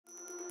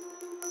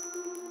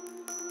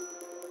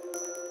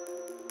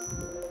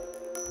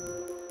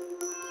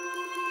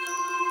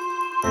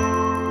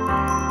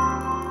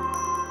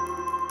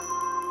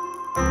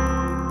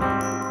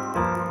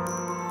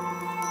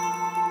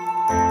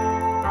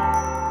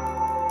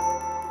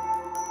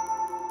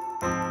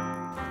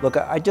Look,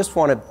 I just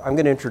want to, I'm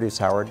going to introduce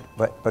Howard,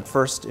 but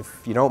first,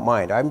 if you don't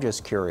mind, I'm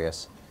just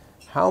curious.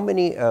 How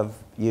many of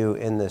you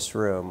in this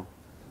room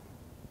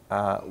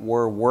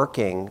were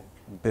working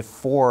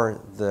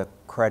before the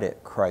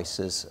credit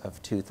crisis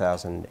of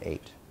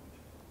 2008?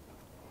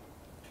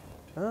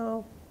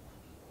 Oh,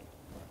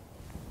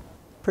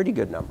 pretty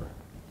good number.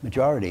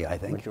 Majority, I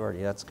think.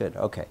 Majority, that's good.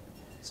 Okay.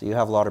 So you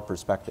have a lot of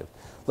perspective.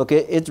 Look,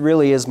 it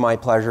really is my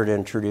pleasure to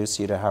introduce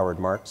you to Howard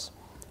Marks.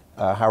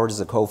 Howard is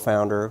a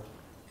co-founder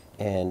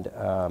and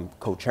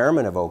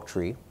co-chairman of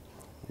Oaktree,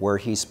 where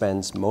he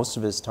spends most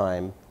of his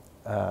time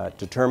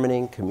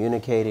determining,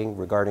 communicating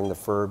regarding the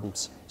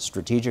firm's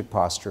strategic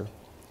posture.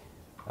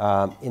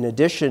 In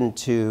addition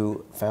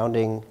to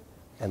founding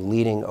and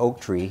leading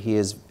Oaktree, he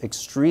is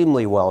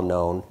extremely well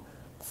known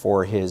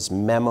for his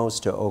memos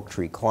to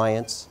Oaktree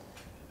clients.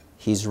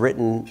 He's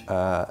written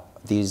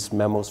these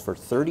memos for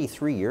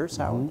 33 years,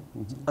 Howard.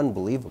 It's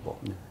unbelievable.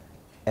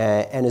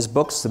 And his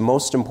book's The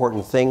Most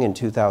Important Thing in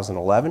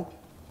 2011,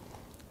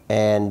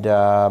 and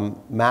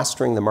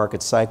Mastering the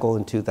Market Cycle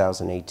in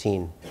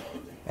 2018.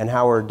 And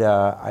Howard,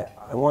 I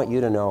want you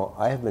to know,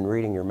 I have been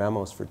reading your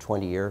memos for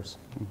 20 years.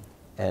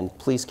 And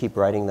please keep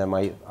writing them.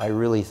 I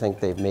really think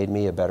they've made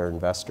me a better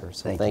investor.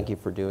 So thank you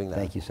for doing that.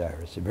 Thank you,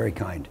 Cyrus. You're very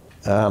kind.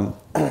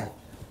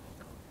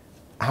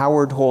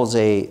 Howard holds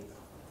a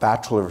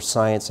Bachelor of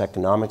Science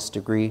Economics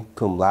degree,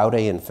 cum laude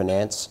in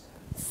finance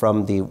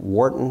from the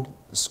Wharton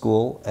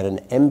School, and an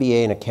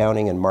MBA in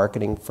accounting and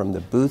marketing from the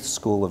Booth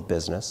School of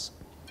Business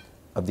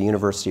of the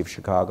University of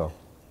Chicago.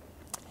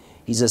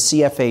 He's a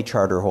CFA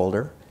charter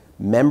holder,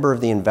 member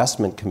of the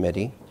investment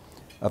committee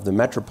of the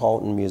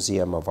Metropolitan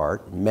Museum of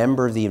Art,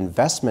 member of the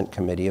investment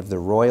committee of the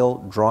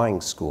Royal Drawing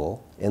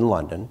School in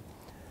London,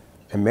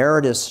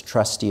 emeritus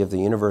trustee of the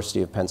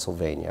University of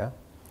Pennsylvania,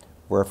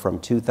 where from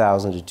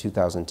 2000 to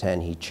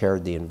 2010 he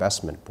chaired the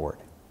investment board.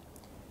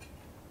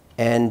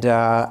 And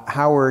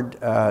Howard,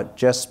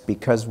 just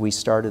because we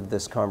started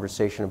this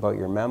conversation about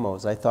your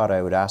memos, I thought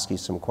I would ask you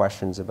some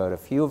questions about a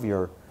few of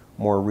your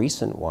more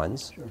recent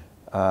ones. Sure.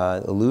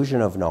 Illusion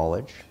of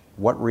knowledge,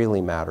 what really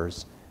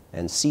matters,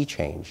 and sea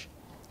change.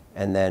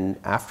 And then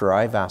after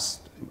I've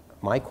asked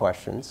my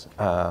questions,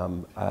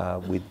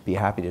 we'd be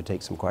happy to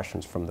take some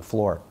questions from the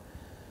floor.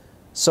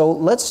 So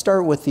let's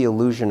start with the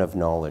illusion of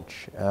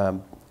knowledge.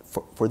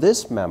 For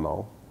this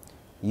memo,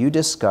 you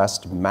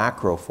discussed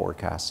macro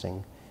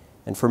forecasting,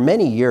 and for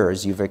many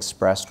years you've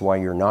expressed why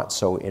you're not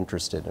so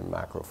interested in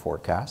macro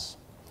forecasts.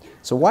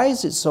 So why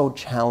is it so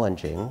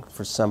challenging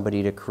for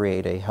somebody to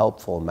create a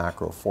helpful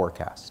macro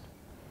forecast?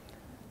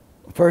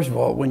 First of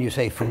all, when you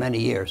say for many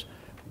years,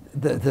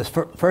 this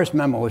first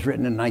memo was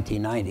written in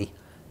 1990.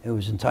 It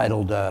was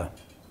entitled The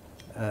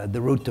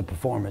Route to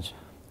Performance.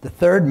 The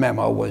third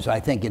memo was, I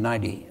think, in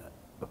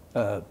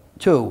 92,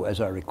 as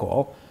I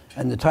recall,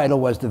 and the title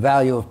was The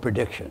Value of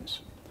Predictions.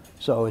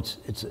 So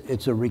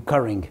it's a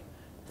recurring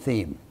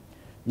theme,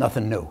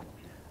 nothing new.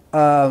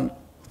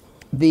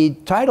 The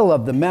title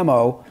of the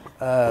memo,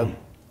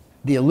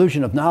 The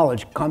Illusion of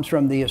Knowledge, comes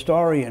from the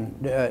historian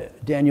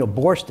Daniel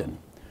Boorstin,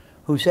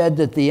 who said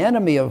that the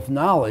enemy of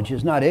knowledge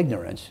is not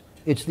ignorance,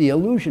 it's the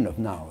illusion of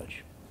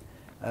knowledge.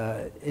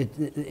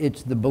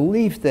 It's the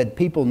belief that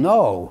people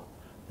know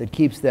that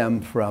keeps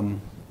them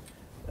from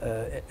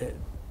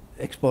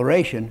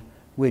exploration,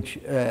 which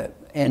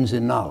ends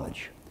in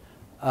knowledge.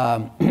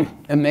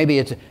 And maybe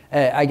it's,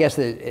 I guess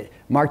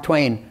Mark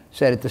Twain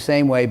said it the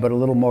same way, but a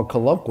little more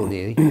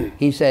colloquially.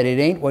 He said, it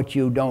ain't what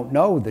you don't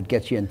know that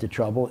gets you into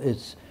trouble,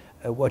 it's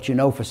what you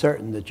know for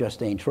certain that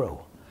just ain't true.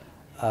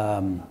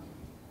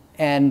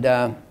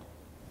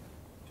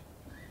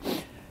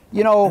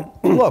 You know,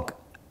 look,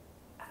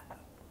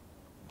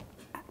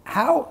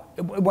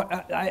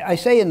 I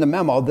say in the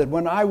memo that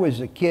when I was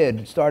a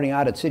kid starting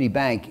out at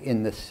Citibank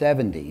in the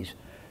 70s,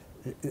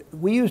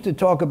 we used to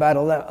talk about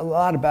a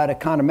lot about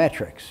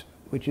econometrics,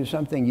 which is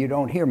something you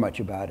don't hear much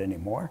about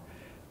anymore.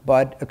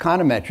 But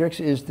econometrics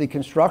is the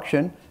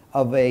construction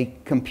of a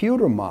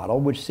computer model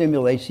which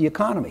simulates the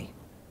economy.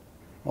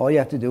 All you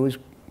have to do is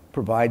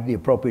provide the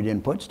appropriate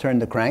inputs, turn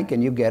the crank,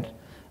 and you get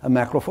a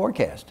macro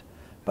forecast.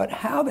 But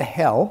how the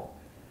hell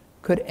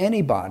could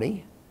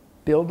anybody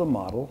build a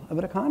model of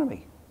an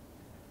economy?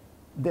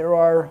 There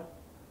are,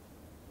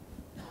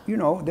 you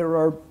know, there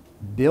are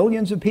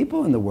billions of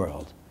people in the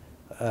world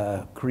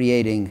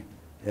creating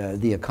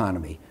the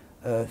economy.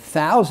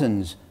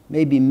 Thousands,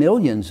 maybe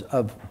millions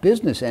of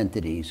business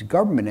entities,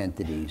 government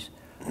entities.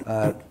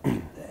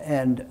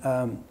 And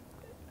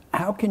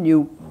how can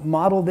you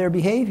model their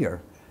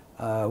behavior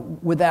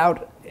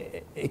without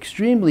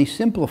extremely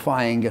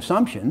simplifying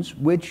assumptions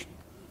which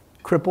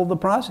cripple the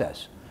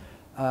process?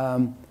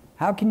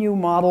 How can you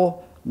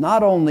model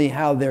not only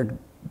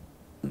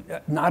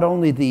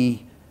the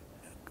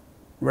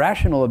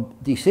rational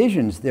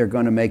decisions they're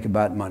going to make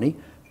about money,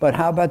 but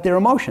how about their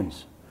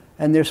emotions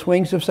and their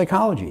swings of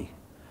psychology?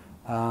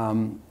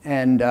 And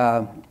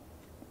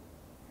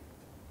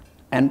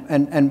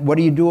what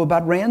do you do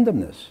about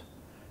randomness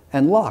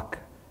and luck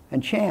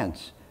and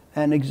chance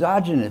and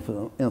exogenous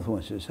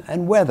influences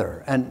and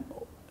weather and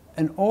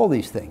all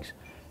these things?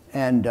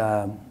 And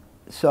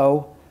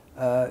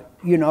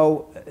you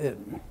know,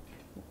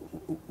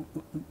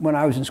 when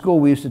I was in school,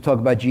 we used to talk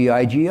about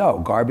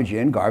GIGO, garbage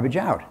in, garbage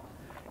out.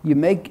 You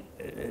make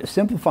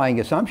simplifying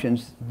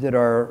assumptions that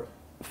are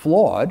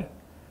flawed,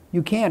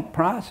 you can't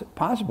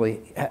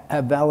possibly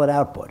have valid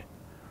output.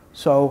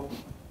 So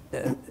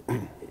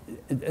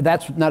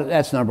that's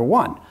number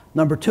one.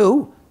 Number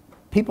two,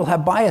 people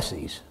have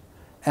biases.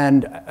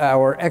 And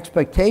our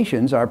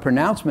expectations, our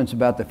pronouncements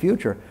about the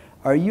future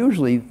are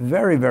usually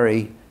very,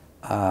 very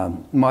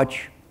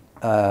much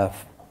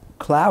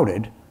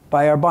clouded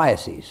by our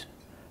biases.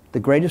 The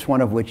greatest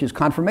one of which is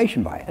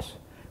confirmation bias.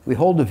 We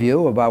hold a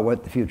view about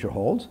what the future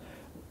holds.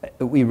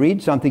 We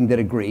read something that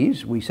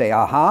agrees. We say,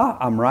 aha,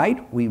 I'm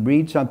right. We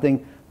read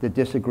something that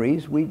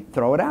disagrees. We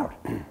throw it out,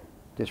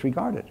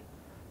 disregard it.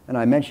 And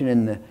I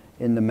mentioned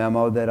in the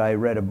memo that I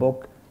read a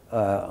book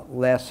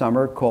last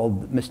summer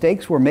called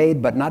 "Mistakes Were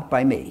Made, but Not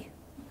by Me,"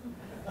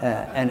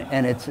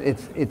 and it's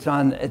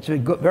a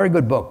very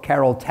good book,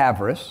 Carol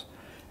Tavris,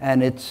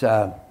 and it's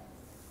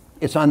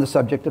on the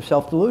subject of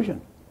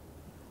self-delusion.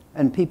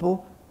 And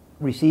people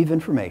receive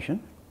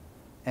information,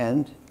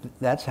 and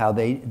that's how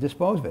they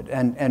dispose of it.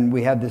 And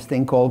we have this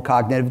thing called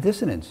cognitive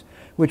dissonance,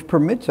 which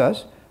permits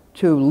us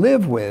to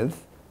live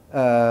with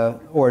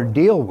or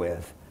deal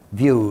with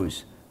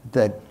views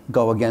that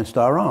go against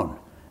our own.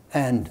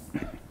 And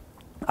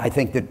I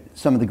think that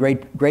some of the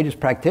greatest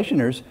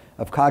practitioners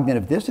of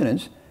cognitive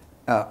dissonance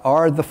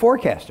are the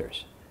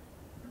forecasters.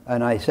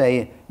 And I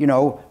say, you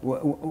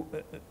know,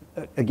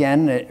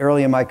 again,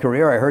 early in my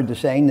career, I heard the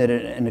saying that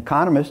an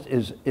economist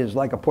is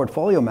like a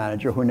portfolio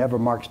manager who never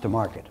marks to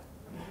market.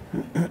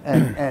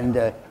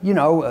 And you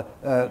know,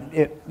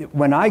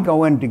 when I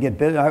go in to get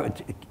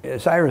business,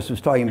 Cyrus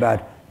was talking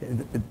about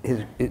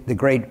the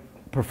great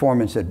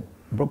performance at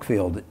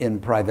Brookfield in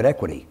private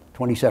equity,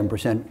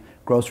 27%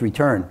 gross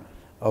return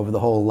over the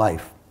whole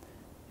life.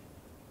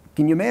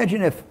 Can you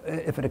imagine if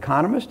an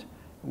economist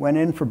went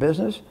in for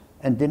business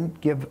and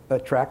didn't give a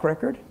track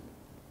record?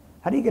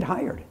 How do you get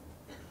hired?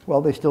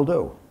 Well, they still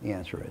do, the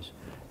answer is.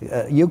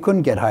 You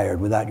couldn't get hired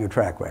without your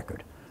track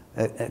record.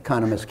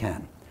 Economists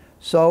can.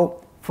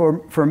 So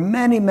for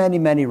many, many,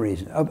 many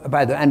reasons,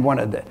 and one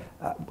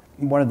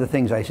of the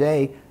things I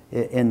say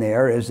in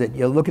there is that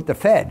you look at the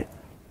Fed.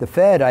 The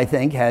Fed, I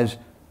think, has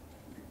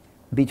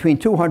between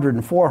 200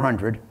 and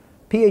 400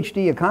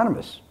 PhD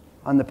economists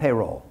on the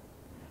payroll.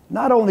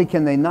 Not only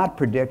can they not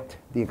predict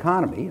the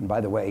economy, and by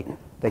the way,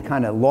 they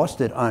kind of lost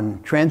it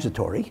on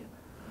transitory,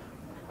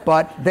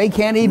 but they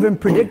can't even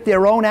predict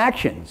their own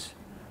actions.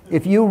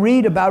 If you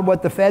read about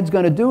what the Fed's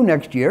going to do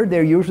next year,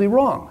 they're usually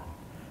wrong.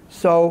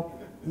 So,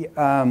 you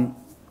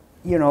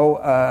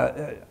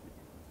know,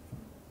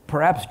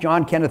 perhaps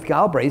John Kenneth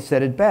Galbraith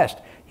said it best.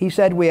 He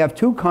said we have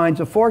two kinds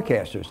of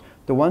forecasters,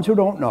 the ones who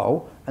don't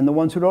know and the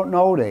ones who don't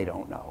know they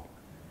don't know.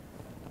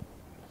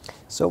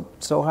 So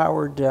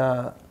Howard,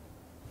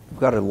 we've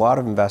got a lot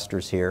of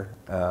investors here,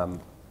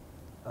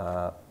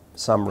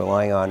 some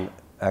relying on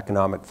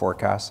economic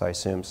forecasts, I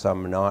assume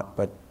some not,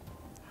 but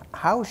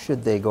how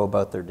should they go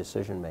about their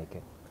decision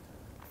making?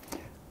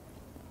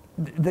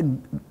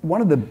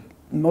 One of the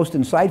most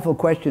insightful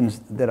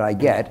questions that I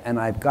get, and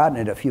I've gotten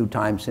it a few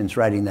times since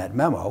writing that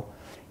memo,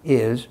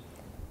 is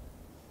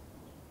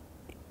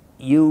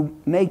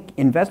you make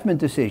investment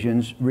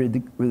decisions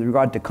with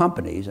regard to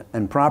companies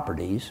and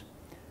properties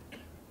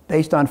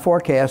based on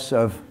forecasts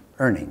of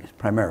earnings,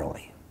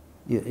 primarily.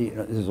 You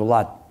know, there's a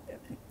lot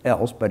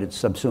else, but it's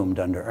subsumed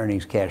under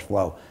earnings, cash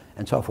flow,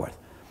 and so forth.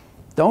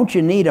 Don't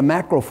you need a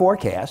macro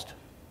forecast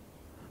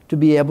to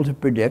be able to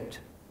predict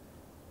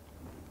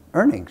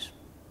earnings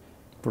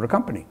for a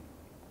company?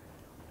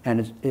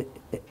 And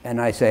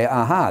I say,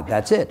 aha,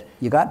 that's it.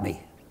 You got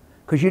me.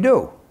 Because you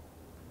do.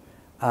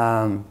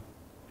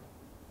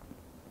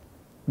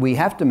 We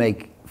have to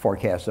make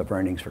forecasts of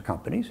earnings for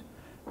companies,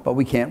 but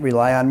we can't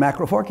rely on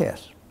macro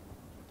forecasts.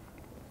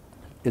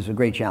 It's a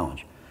great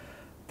challenge.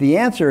 The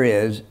answer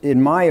is,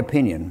 in my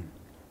opinion,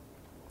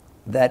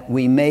 that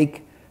we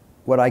make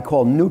what I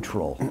call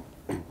neutral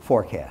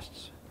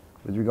forecasts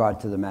with regard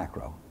to the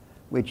macro,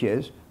 which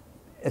is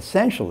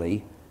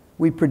essentially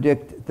we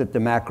predict that the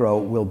macro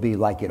will be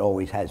like it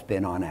always has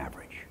been on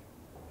average.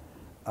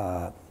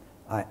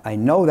 I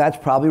know that's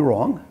probably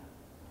wrong,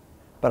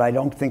 but I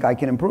don't think I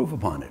can improve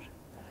upon it.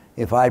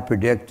 If I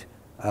predict,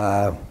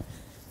 you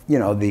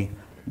know, the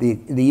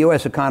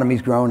U.S.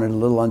 economy's grown at a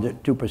little under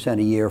 2%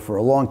 a year for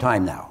a long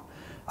time now.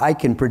 I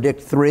can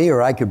predict 3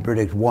 or I can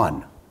predict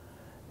 1.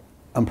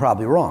 I'm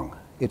probably wrong.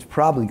 It's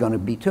probably going to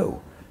be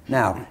 2.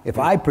 Now, if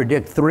I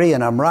predict 3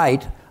 and I'm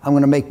right, I'm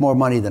going to make more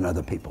money than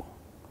other people.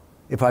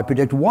 If I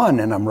predict 1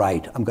 and I'm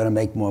right, I'm going to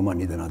make more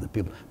money than other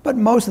people. But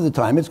most of the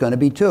time it's going to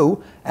be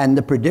 2, and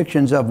the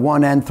predictions of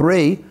 1 and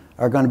 3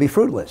 are going to be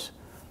fruitless.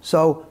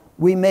 So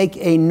we make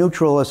a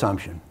neutral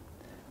assumption.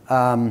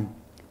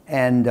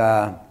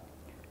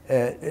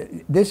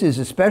 This is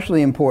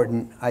especially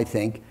important, I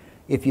think,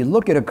 if you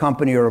look at a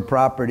company or a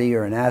property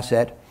or an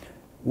asset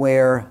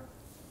where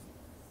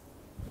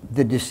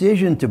the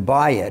decision to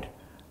buy it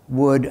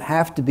would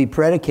have to be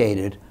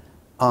predicated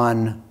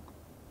on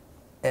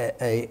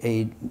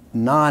a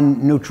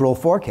non-neutral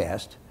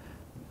forecast,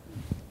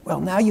 well,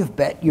 now you've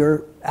bet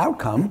your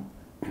outcome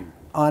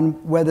on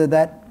whether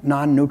that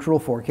non-neutral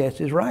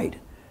forecast is right.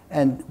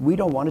 And we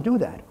don't want to do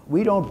that.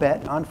 We don't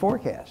bet on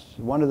forecasts.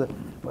 One of the,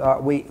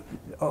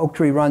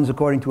 Oaktree runs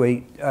according to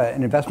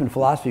an investment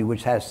philosophy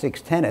which has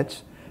 6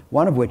 tenets,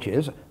 one of which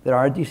is that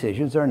our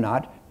decisions are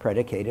not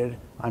predicated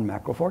on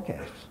macro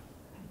forecasts.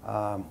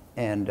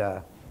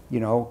 You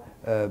know,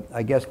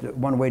 I guess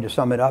one way to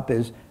sum it up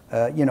is,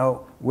 you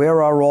know,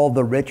 where are all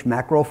the rich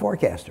macro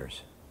forecasters?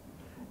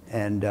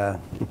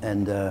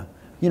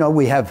 You know,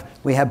 we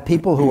have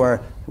people who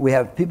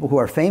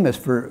are famous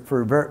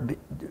for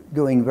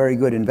doing very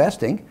good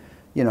investing,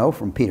 you know,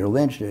 from Peter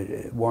Lynch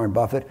to Warren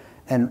Buffett,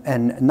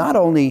 and not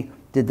only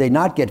did they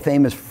not get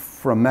famous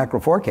from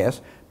macro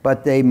forecasts,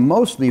 but they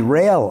mostly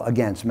rail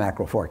against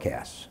macro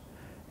forecasts,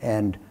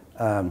 and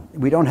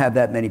we don't have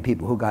that many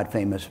people who got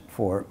famous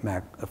or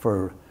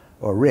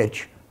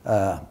rich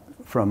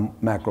from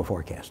macro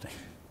forecasting.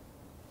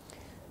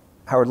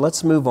 Howard,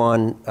 let's move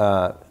on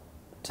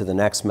to the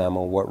next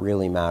memo, what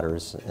really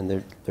matters. And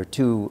there are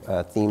 2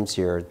 themes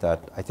here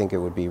that I think it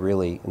would be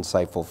really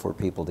insightful for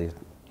people to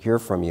hear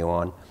from you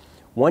on.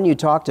 One, you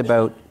talked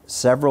about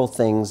several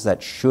things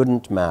that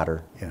shouldn't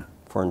matter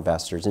for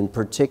investors, in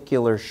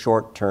particular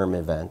short-term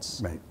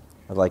events. Right.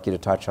 I'd like you to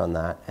touch on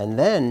that. And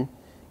then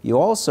you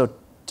also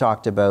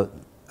talked about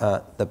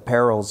the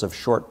perils of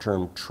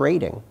short-term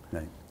trading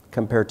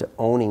compared to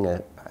owning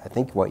I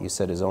think what you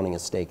said is owning a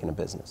stake in a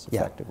business,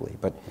 effectively.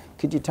 But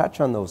could you touch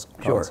on those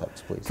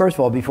concepts, please? First of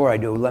all, before I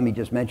do, let me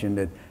just mention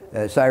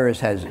that Cyrus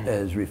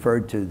has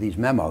referred to these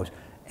memos.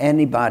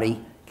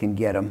 Anybody can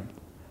get them.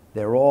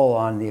 They're all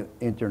on the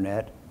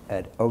internet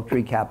at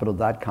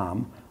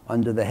oaktreecapital.com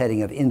under the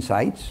heading of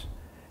Insights,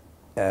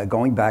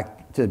 going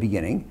back to the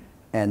beginning.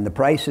 And the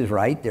price is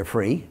right. They're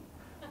free.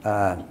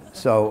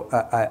 So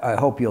I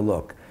hope you'll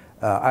look.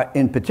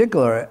 In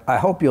particular, I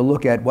hope you'll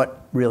look at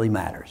what really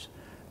matters,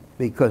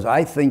 because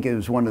I think it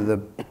was one of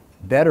the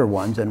better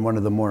ones and one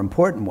of the more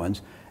important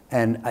ones,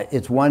 and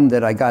it's one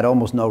that I got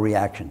almost no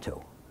reaction to,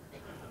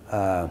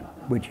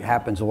 which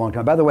happens a long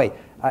time. By the way,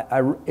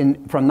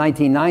 from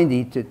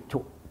 1990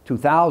 to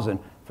 2000,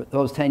 for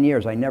those 10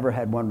 years, I never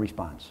had one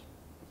response.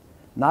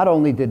 Not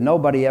only did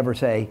nobody ever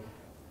say,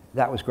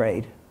 that was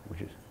great,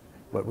 which is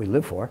what we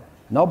live for,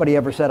 nobody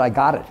ever said, I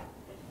got it.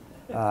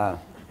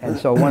 And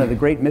so one of the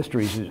great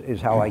mysteries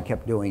is how I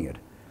kept doing it.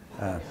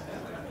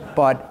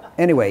 But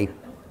anyway,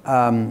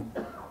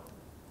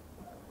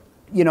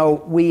 you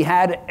know, we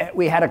had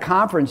a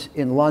conference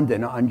in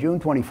London on June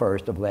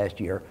 21st of last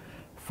year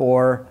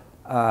for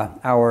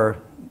our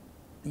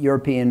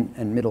European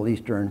and Middle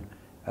Eastern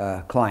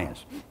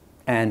clients.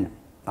 And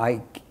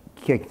I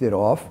kicked it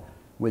off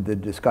with the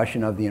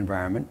discussion of the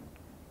environment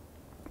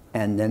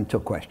and then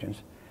took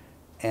questions.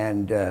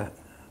 And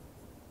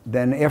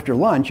then after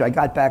lunch, I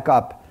got back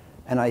up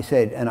and I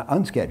said, and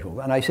unscheduled,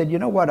 and I said, you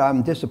know what,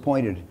 I'm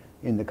disappointed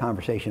in the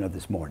conversation of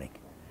this morning,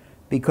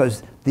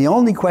 because the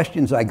only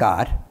questions I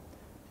got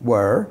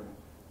were,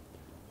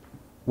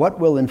 what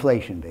will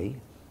inflation be?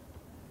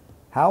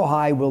 How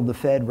high will the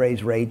Fed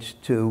raise rates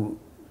to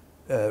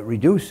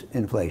reduce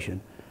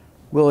inflation?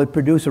 Will it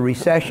produce a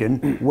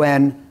recession?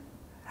 When?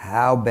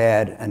 How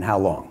bad and how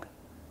long?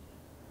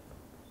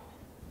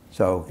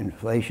 So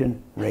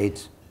inflation,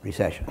 rates,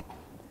 recession.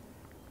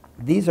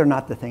 These are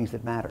not the things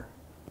that matter.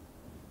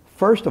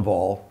 First of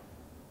all,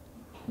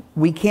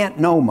 we can't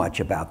know much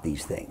about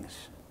these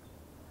things.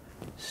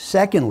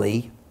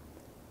 Secondly,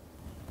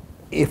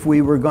 if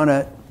we were going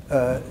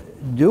to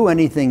do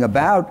anything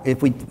about,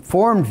 if we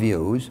formed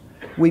views,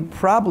 we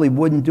probably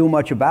wouldn't do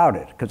much about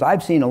it. Because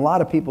I've seen a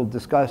lot of people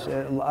discuss,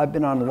 I've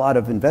been on a lot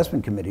of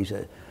investment committees,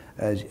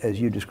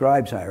 as you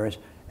described, Cyrus,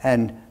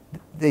 and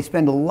they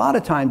spend a lot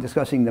of time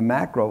discussing the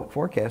macro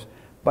forecast,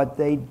 but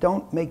they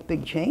don't make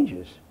big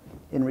changes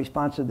in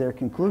response to their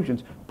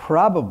conclusions,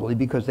 probably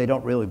because they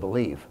don't really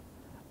believe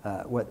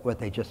what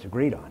they just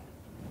agreed on.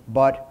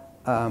 But,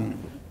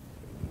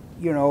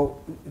 you know,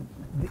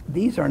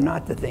 these are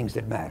not the things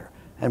that matter.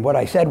 And what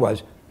I said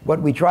was,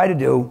 what we try to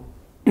do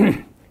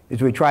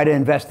is we try to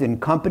invest in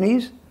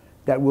companies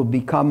that will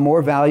become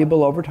more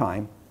valuable over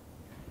time,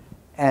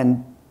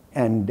 and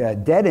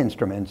debt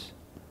instruments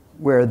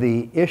where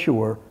the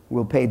issuer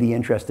will pay the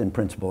interest and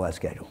principal as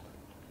scheduled.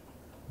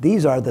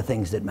 These are the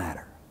things that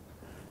matter.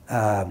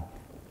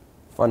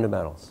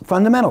 Fundamentals.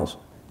 Fundamentals.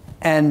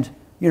 And,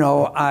 you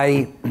know,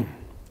 I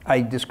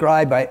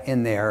describe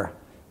in there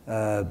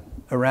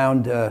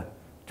around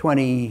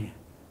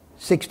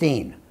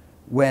 2016,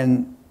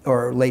 when,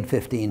 or late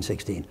 15,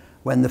 16,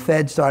 when the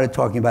Fed started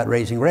talking about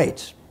raising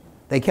rates.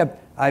 They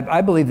kept,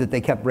 I believe that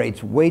they kept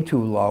rates way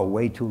too low,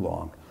 way too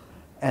long.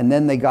 And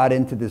then they got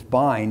into this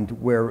bind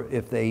where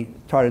if they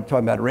started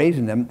talking about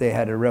raising them, they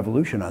had a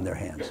revolution on their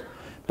hands.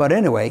 But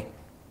anyway,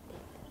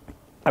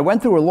 I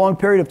went through a long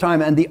period of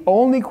time, and the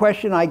only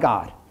question I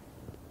got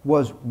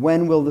was,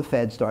 when will the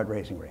Fed start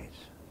raising rates?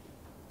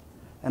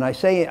 And I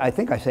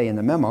think I say in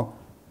the memo,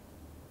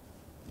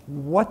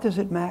 what does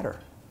it matter?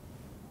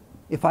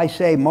 if I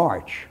say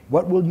March,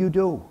 what will you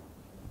do?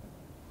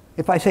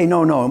 If I say,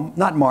 no, no,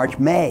 not March,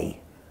 May,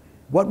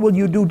 what will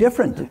you do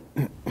different?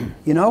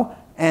 You know?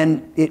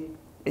 And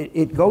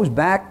it goes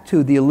back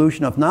to the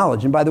illusion of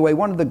knowledge. And by the way,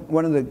 one of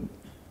the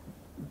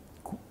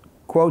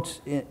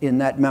quotes in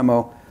that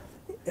memo,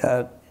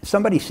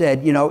 somebody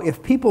said, you know,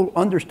 if people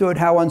understood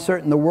how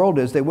uncertain the world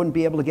is, they wouldn't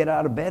be able to get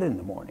out of bed in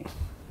the morning.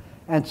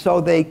 And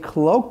so they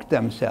cloaked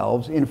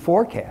themselves in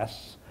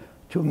forecasts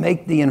to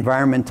make the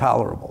environment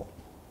tolerable.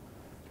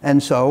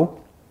 And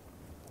so,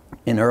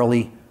 in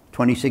early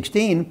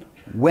 2016,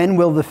 when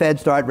will the Fed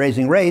start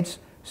raising rates,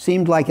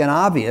 seemed like an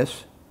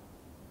obvious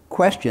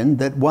question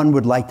that one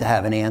would like to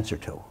have an answer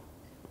to.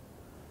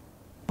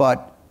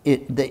 But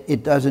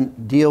it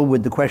doesn't deal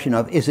with the question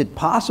of, is it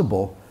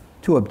possible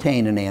to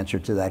obtain an answer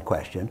to that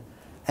question?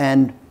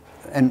 And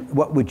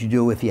what would you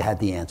do if you had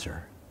the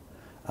answer?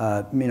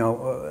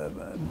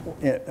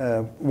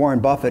 Warren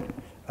Buffett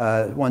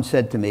once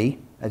said to me,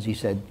 as he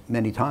said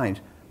many times,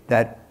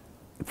 that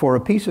for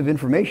a piece of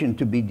information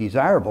to be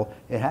desirable,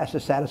 it has to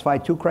satisfy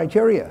two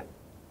criteria.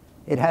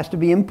 It has to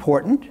be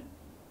important,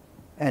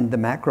 and the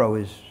macro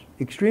is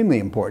extremely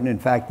important. In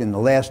fact, in the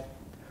last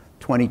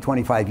 20,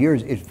 25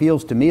 years, it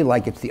feels to me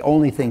like it's the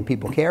only thing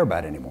people care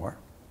about anymore.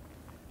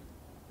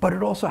 But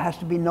it also has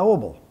to be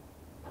knowable.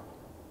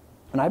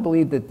 And I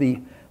believe that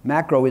the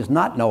macro is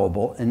not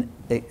knowable in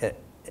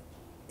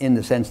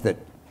the sense that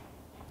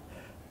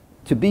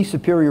to be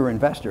superior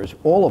investors,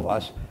 all of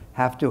us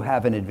have to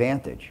have an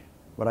advantage,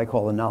 what I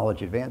call a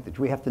knowledge advantage.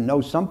 We have to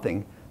know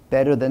something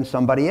better than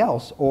somebody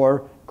else,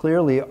 or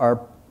clearly our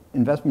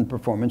investment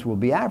performance will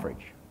be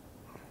average.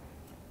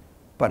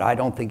 But I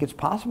don't think it's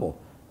possible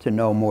to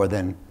know more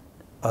than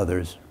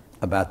others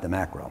about the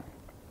macro.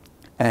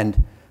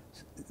 And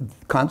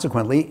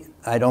consequently,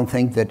 I don't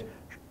think that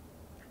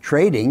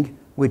trading,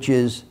 which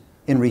is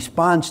in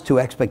response to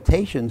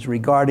expectations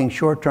regarding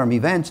short-term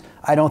events,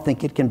 I don't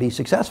think it can be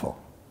successful.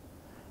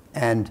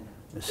 And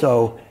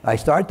so I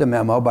start the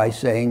memo by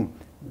saying,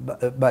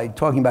 by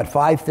talking about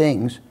 5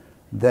 things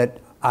that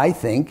I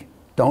think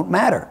don't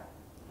matter.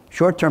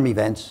 Short-term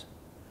events,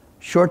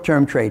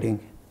 short-term trading,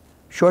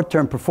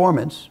 short-term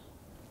performance,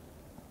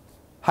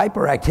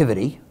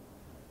 hyperactivity,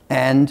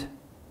 and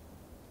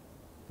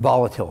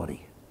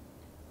volatility.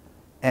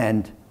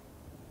 And,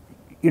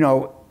 you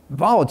know,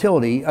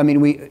 volatility, I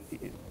mean,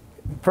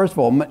 first of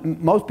all,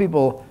 most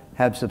people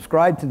have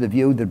subscribed to the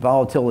view that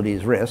volatility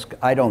is risk.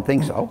 I don't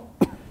think so.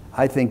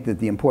 I think that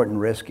the important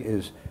risk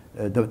is,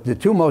 the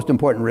 2 most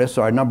important risks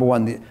are, number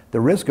one, the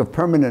risk of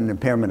permanent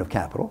impairment of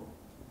capital,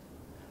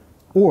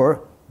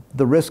 or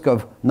the risk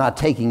of not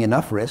taking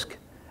enough risk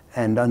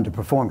and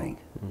underperforming.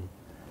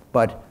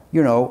 But,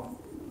 you know,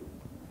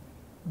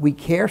 we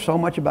care so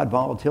much about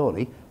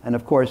volatility, and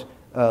of course,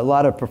 a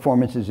lot of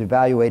performance is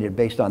evaluated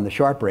based on the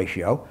Sharpe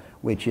ratio,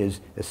 which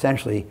is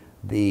essentially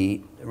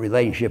the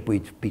relationship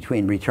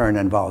between return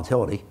and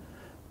volatility.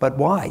 But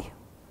why?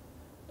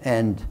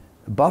 And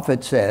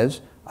Buffett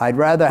says, I'd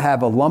rather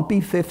have a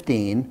lumpy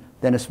 15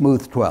 than a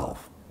smooth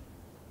 12.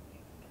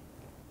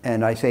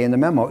 And I say in the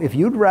memo, if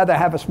you'd rather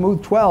have a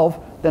smooth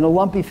 12 than a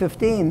lumpy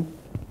 15,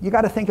 you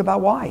got to think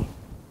about why.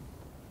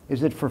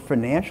 Is it for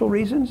financial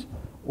reasons,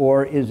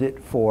 or is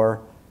it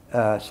for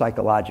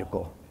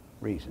psychological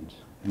reasons,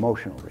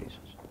 emotional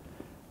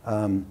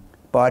reasons?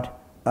 But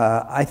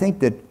I think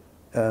that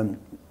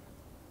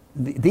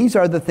these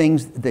are the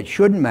things that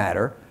shouldn't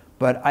matter,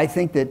 but I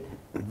think that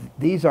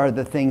these are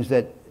the things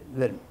that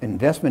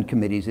investment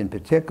committees in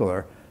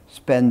particular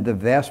spend the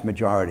vast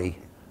majority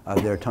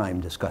of their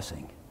time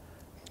discussing.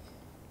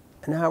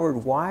 And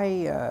Howard,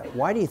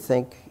 why do you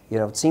think, you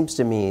know, it seems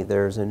to me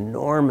there's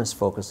enormous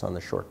focus on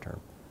the short term.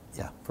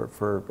 Yeah.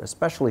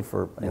 Especially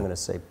for, I'm going to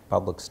say,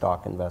 public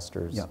stock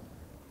investors,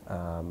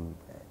 yeah.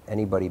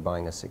 Anybody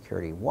buying a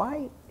security.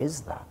 Why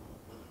is that?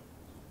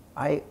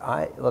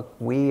 Look,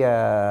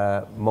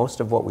 most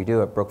of what we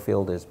do at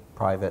Brookfield is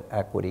private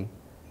equity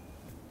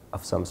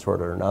of some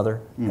sort or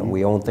another, and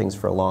we own things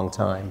for a long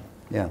time.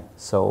 Yeah.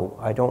 So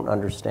I don't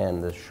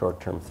understand this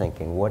short-term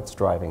thinking. What's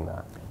driving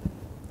that?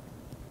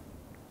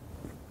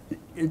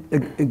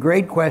 A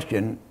great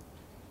question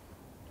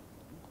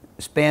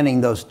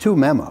spanning those 2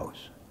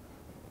 memos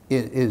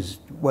is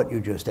what you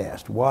just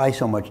asked. Why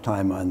so much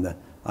time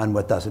on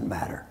what doesn't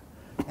matter?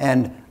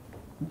 And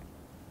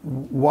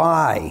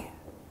why?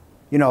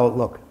 You know,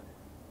 look,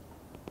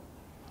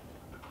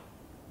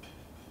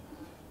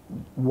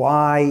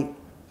 why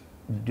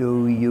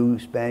do you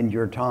spend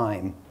your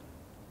time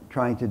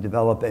trying to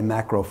develop a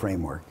macro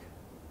framework?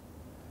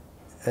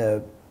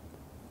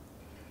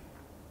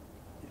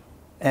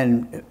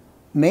 And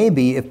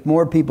maybe if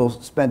more people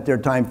spent their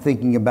time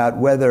thinking about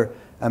whether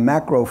a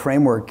macro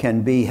framework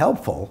can be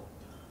helpful,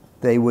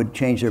 they would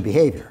change their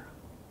behavior.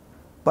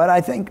 But I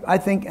think,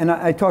 and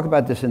I talk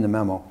about this in the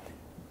memo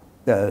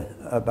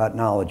about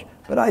knowledge,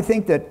 but I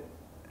think that,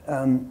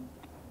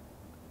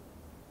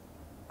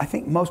 I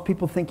think most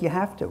people think you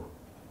have to.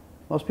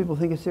 Most people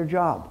think it's their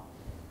job.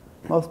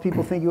 Most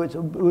people think it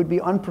would be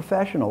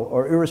unprofessional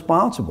or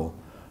irresponsible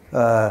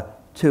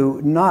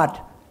to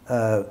not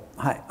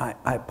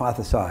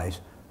hypothesize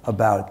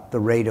about the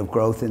rate of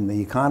growth in the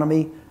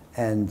economy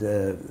and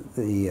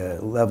the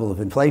level of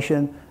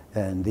inflation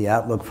and the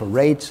outlook for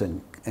rates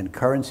and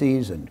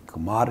currencies and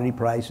commodity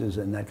prices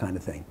and that kind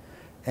of thing.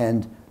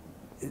 And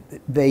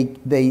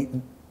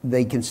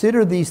they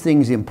consider these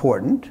things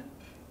important,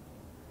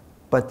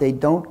 but they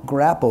don't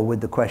grapple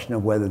with the question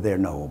of whether they're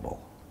knowable.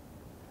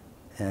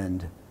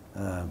 And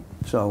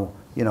so,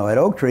 you know, at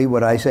Oaktree,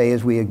 what I say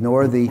is we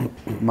ignore the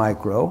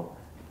micro,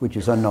 which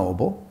is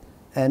unknowable,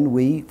 and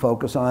we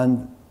focus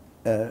on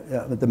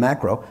the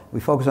macro. We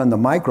focus on the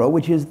micro,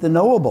 which is the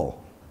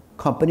knowable: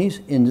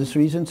 companies,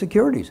 industries, and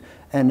securities.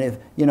 And if,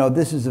 you know,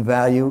 this is a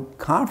value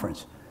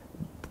conference,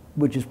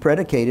 which is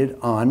predicated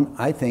on,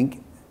 I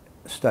think,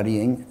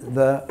 studying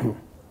the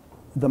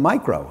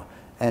micro.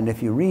 And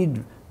if you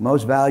read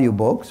most value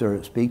books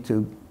or speak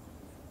to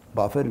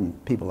Buffett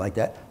and people like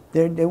that,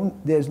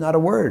 there's not a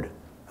word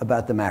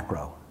about the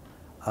macro.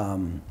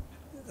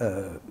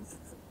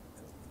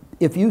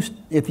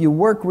 If you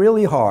work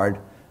really hard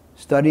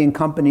studying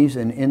companies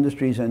and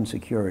industries and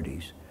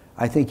securities,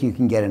 I think you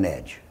can get an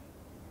edge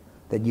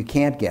that you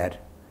can't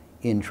get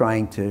in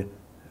trying to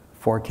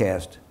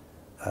forecast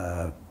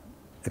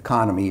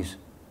economies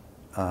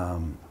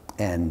and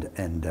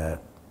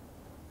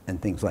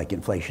things like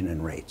inflation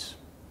and rates.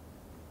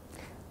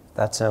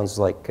 That sounds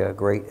like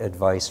great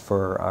advice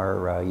for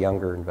our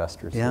younger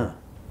investors. Yeah.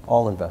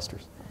 All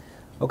investors.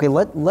 Okay,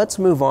 let's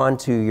move on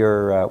to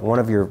your one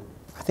of your,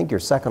 I think your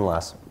second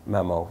last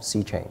memo,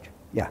 Sea Change.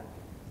 Yeah.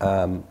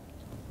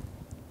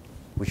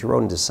 Which you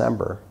wrote in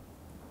December.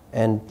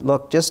 And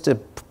look, just to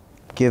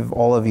give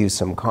all of you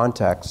some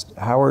context,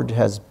 Howard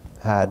has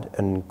had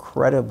an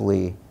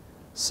incredibly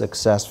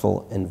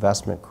successful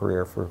investment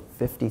career for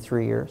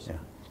 53 years.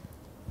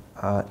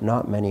 Yeah.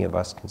 Not many of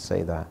us can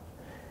say that.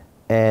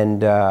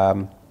 And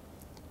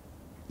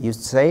you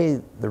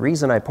say, the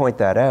reason I point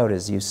that out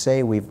is you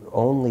say we've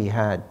only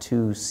had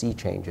 2 sea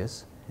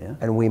changes, Yeah.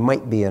 and we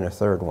might be in a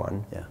third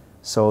one. Yeah.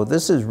 So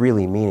this is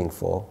really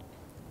meaningful.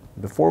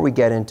 Before we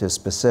get into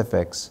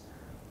specifics,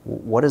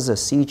 what is a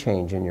sea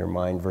change in your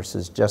mind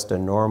versus just a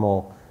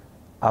normal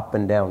up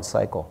and down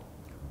cycle?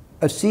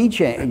 A sea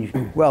change,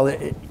 well,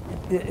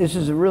 this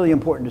is a really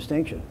important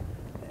distinction.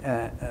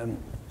 A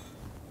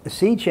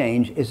sea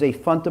change is a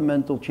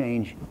fundamental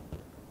change,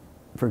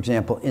 for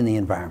example, in the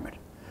environment,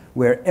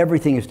 where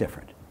everything is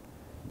different.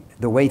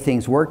 The way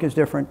things work is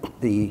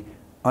different, the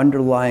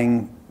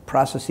underlying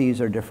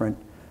processes are different,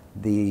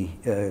 the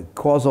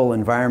causal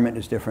environment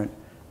is different,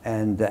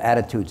 and the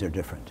attitudes are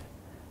different.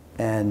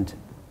 And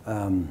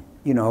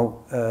you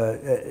know,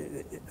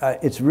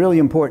 it's really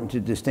important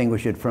to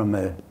distinguish it from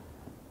a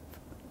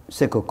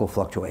cyclical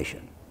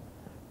fluctuation.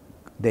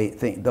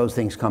 Those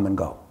things come and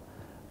go.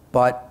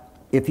 But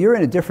if you're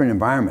in a different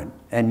environment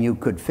and you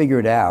could figure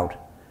it out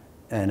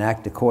and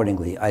act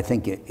accordingly, I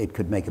think it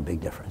could make a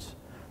big difference.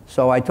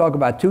 So I talk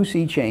about 2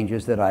 sea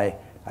changes that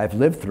I've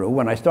lived through.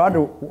 When I started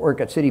to work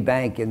at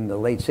Citibank in the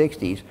late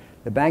 60s,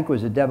 the bank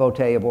was a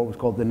devotee of what was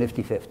called the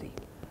Nifty 50.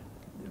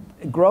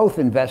 Growth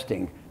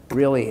investing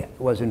really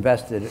was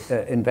invented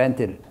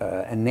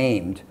and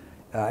named,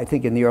 I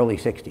think, in the early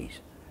 60s.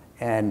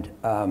 And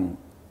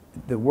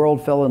the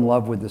world fell in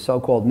love with the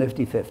so-called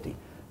Nifty 50.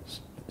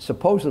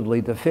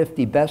 Supposedly the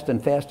 50 best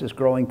and fastest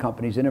growing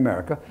companies in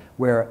America,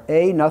 where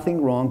A,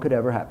 nothing wrong could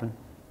ever happen,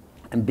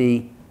 and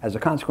B, as a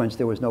consequence,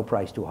 there was no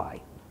price too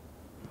high.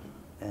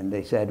 And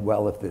they said,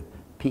 well, if the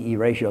PE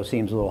ratio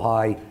seems a little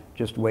high,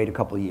 just wait a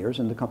couple of years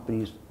and the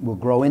companies will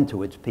grow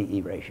into its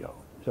PE ratio.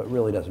 So it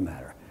really doesn't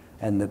matter.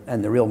 And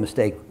the real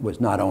mistake was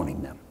not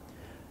owning them.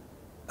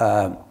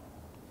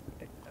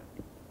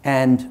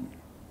 And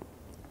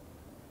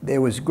there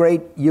was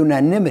great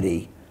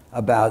unanimity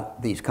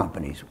about these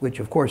companies, which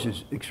of course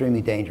is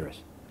extremely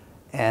dangerous.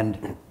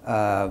 And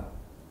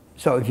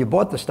so if you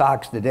bought the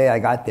stocks the day I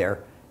got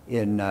there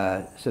in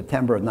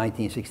September of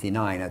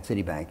 1969 at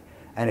Citibank,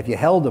 and if you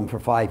held them for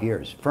 5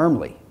 years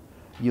firmly,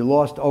 you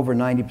lost over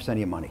 90% of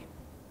your money.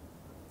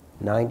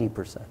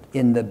 90%?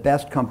 In the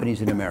best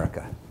companies in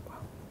America.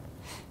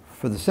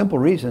 For the simple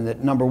reason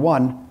that, number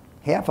one,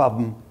 half of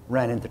them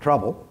ran into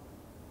trouble,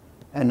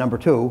 and number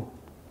two,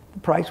 the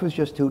price was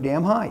just too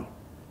damn high.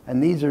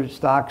 And these are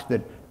stocks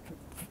that,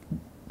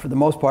 for the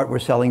most part, were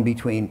selling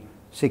between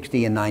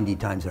 60 and 90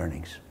 times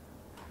earnings.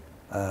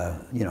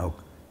 You know,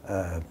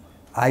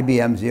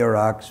 IBM,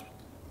 Xerox,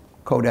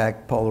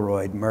 Kodak,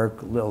 Polaroid,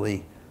 Merck,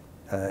 Lilly,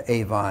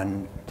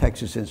 Avon,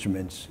 Texas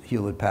Instruments,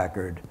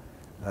 Hewlett-Packard,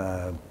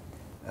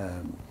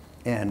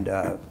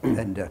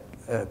 and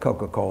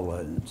Coca-Cola,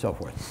 and so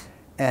forth.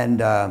 And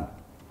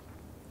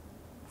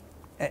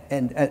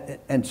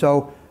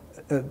so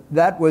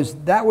that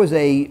was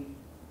a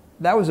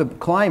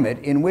climate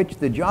in which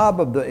the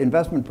job of the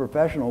investment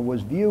professional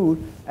was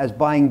viewed as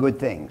buying good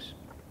things.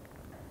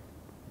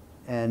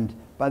 And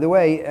by the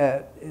way,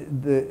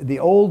 under the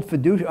old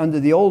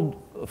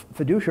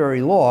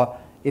fiduciary law,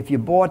 if you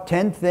bought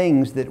 10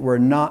 things that were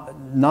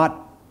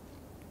not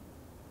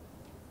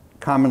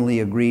commonly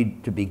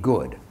agreed to be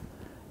good,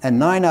 and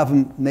 9 of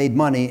them made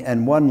money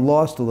and 1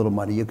 lost a little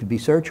money, you could be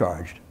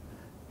surcharged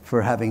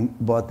for having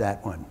bought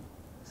that one.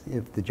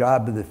 If the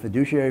job of the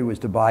fiduciary was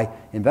to buy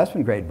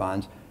investment grade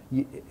bonds,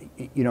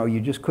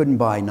 you just couldn't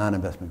buy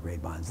non-investment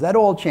grade bonds. That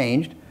all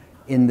changed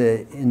in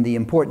the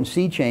important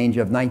sea change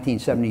of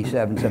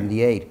 1977,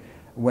 78,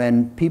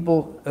 when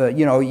people,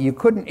 you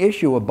couldn't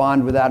issue a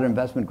bond without an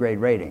investment grade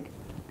rating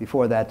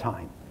before that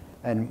time.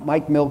 And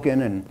Mike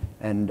Milken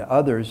and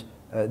others,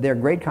 their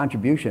great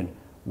contribution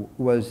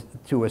was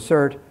to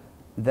assert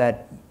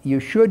that you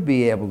should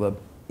be able to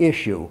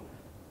issue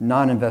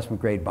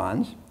non-investment grade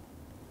bonds,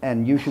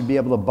 and you should be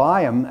able to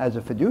buy them as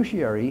a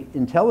fiduciary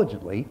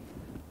intelligently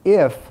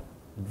if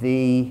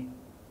the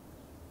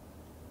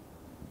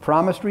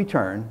promised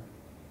return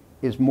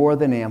is more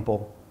than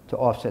ample to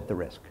offset the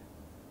risk.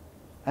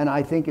 And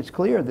I think it's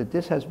clear that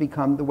this has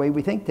become the way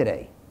we think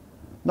today.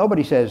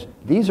 Nobody says,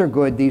 these are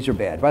good, these are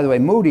bad. By the way,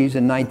 Moody's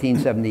in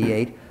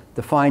 1978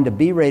 defined a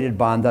B-rated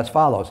bond as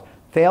follows: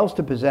 fails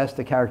to possess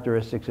the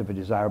characteristics of a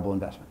desirable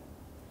investment.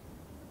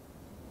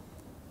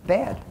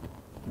 Bad.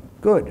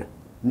 Good.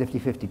 Nifty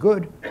 50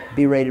 good,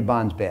 B-rated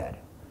bonds bad.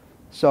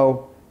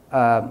 So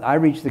I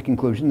reached the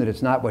conclusion that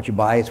it's not what you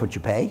buy, it's what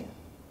you pay.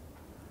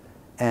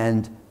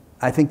 And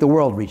I think the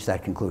world reached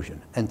that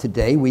conclusion. And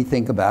today we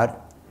think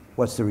about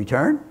what's the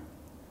return?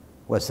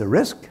 What's the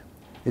risk?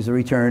 Is the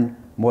return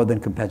more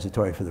than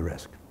compensatory for the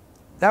risk?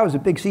 That was a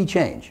big sea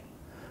change.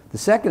 The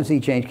second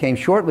sea change came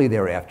shortly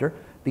thereafter,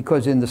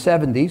 because in the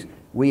 70s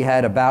we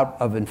had a bout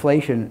of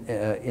inflation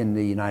in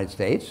the United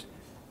States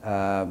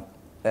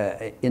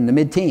in the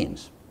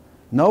mid-teens.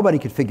 Nobody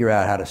could figure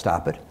out how to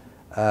stop it,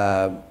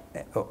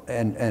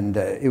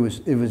 it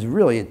was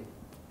really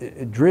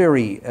a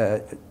dreary,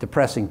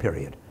 depressing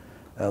period,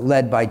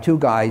 led by 2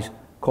 guys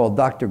called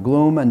Dr.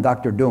 Gloom and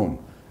Dr. Doom.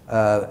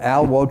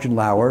 Al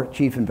Wojenlauer,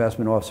 chief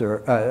investment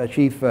officer,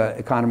 chief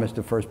economist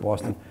of First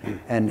Boston,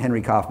 and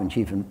Henry Kaufman,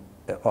 chief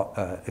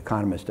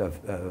economist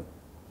of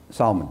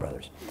Salomon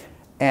Brothers.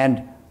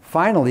 And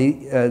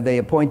finally, they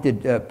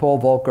appointed Paul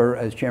Volcker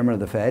as chairman of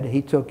the Fed.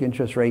 He took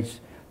interest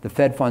rates, the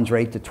Fed funds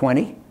rate, to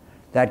 20.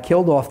 That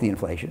killed off the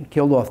inflation,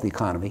 killed off the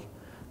economy,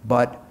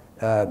 but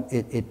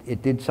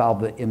it did solve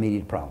the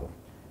immediate problem.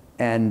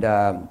 And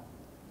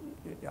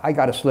I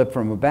got a slip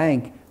from a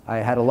bank. I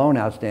had a loan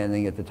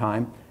outstanding at the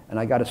time, and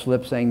I got a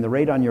slip saying the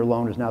rate on your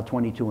loan is now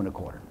 22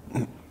 1/4.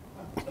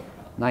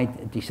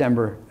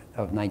 December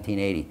of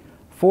 1980.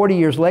 40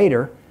 years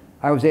later,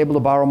 I was able to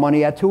borrow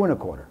money at 2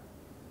 1/4.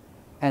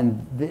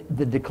 And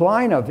the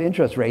decline of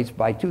interest rates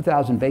by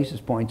 2,000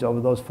 basis points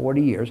over those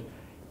 40 years,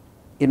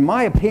 in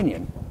my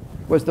opinion,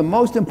 was the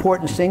most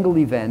important single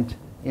event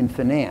in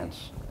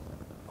finance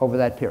over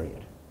that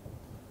period.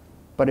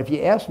 But if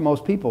you ask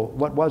most people,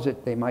 what was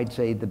it? They might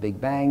say the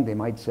Big Bang. They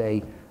might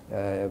say,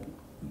 the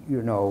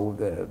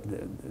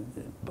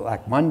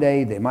Black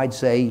Monday. They might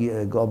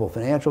say global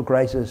financial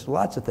crisis,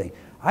 lots of things.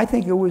 I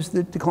think it was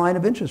the decline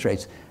of interest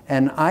rates.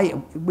 And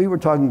we were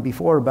talking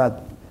before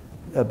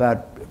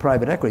about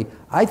private equity.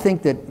 I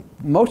think that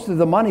most of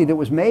the money that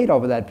was made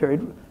over that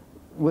period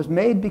was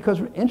made because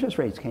interest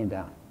rates came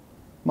down.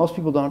 Most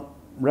people don't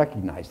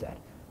recognize that,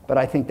 but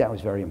I think that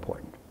was very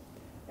important.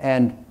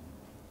 And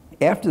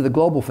after the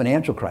global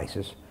financial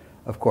crisis,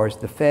 of course,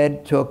 the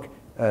Fed took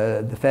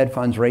the Fed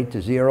funds rate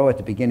to 0 at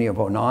the beginning of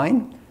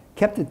 2009,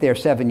 kept it there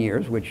 7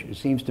 years, which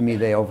seems to me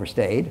they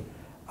overstayed,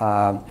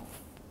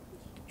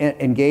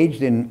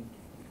 engaged in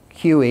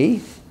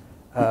QE,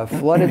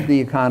 flooded the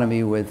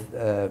economy with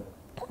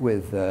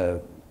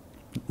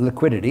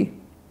liquidity.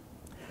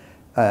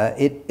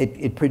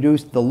 It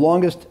produced the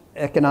longest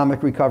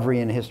economic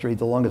recovery in history,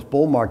 the longest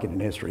bull market in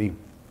history.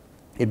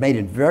 It made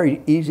it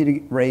very easy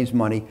to raise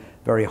money,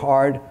 very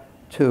hard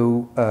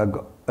to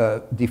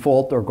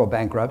default or go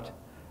bankrupt.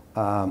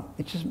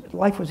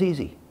 Life was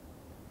easy.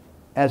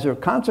 As a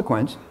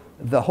consequence,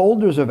 the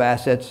holders of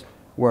assets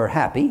were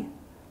happy,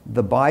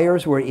 the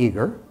buyers were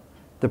eager,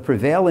 the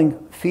prevailing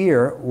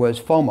fear was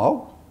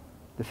FOMO,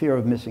 the fear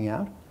of missing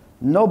out.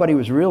 Nobody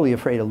was really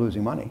afraid of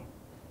losing money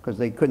because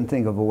they couldn't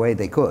think of a way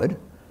they could.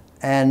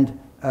 And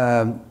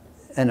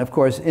of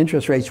course,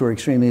 interest rates were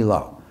extremely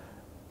low.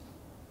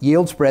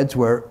 Yield spreads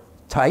were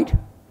tight.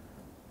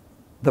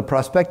 The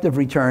prospective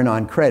return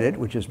on credit,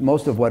 which is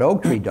most of what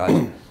Oaktree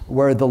does,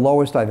 were the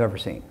lowest I've ever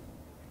seen.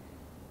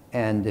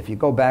 And if you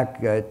go back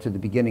to the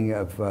beginning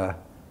of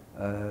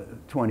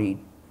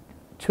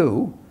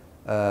 22,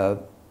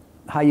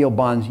 high yield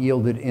bonds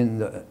yielded in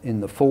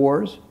the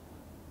 4s.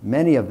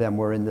 Many of them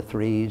were in the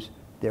 3s.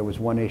 There was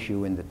one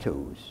issue in the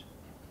 2s.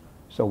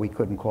 So we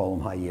couldn't call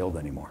them high yield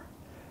anymore.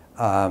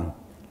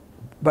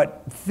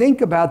 But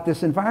think about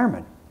this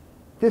environment.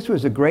 This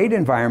was a great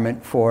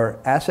environment for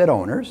asset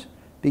owners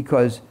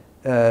because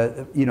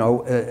the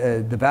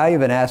value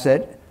of an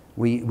asset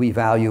we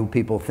value,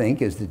 people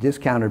think, is the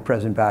discounted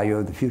present value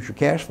of the future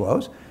cash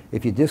flows.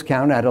 If you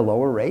discount at a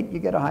lower rate, you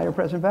get a higher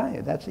present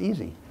value. That's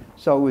easy.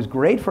 So it was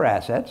great for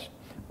assets.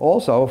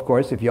 Also, of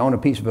course, if you own a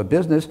piece of a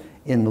business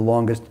in the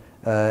longest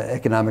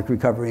economic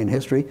recovery in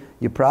history,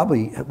 you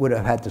probably would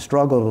have had to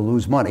struggle to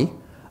lose money.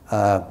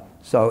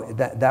 So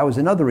that was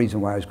another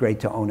reason why it was great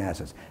to own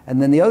assets.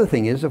 And then the other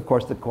thing is, of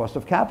course, the cost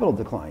of capital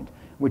declined,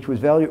 which was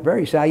very,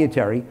 very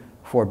salutary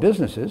for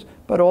businesses,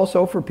 but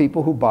also for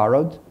people who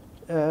borrowed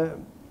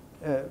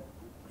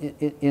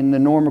in the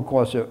normal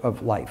course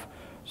of life.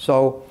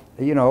 So,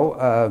 you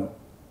know,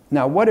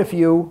 now what if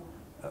you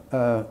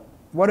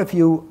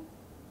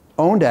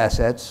owned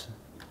assets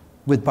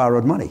with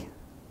borrowed money?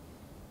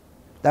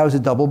 That was a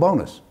double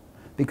bonus,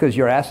 because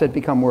your asset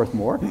become worth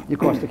more, your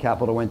cost of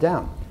capital went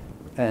down.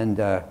 And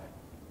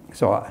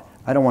so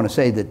I don't want to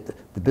say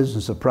that the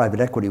business of private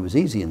equity was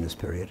easy in this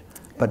period,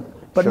 but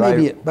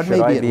maybe it was.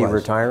 Should I be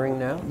retiring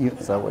now?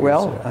 Is that what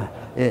you're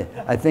saying?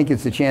 I think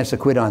it's a chance to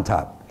quit on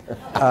top.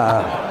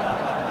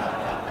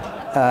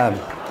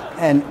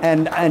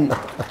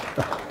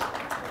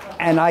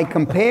 And I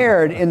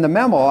compared in the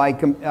memo.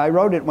 I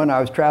wrote it when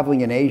I was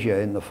traveling in Asia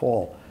in the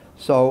fall.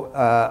 So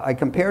I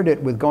compared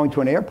it with going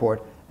to an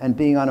airport and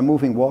being on a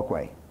moving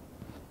walkway.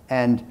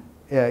 And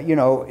you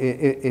know,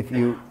 if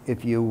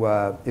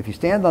you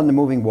stand on the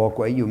moving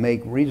walkway, you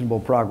make reasonable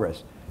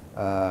progress.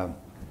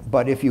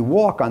 But if you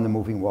walk on the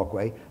moving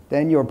walkway,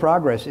 then your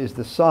progress is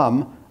the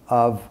sum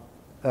of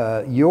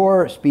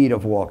your speed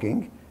of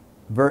walking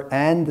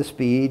and the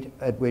speed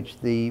at which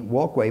the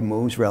walkway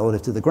moves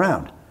relative to the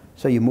ground.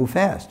 So you move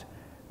fast.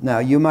 Now,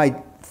 you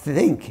might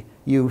think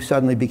you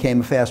suddenly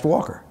became a fast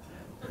walker.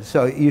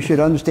 So you should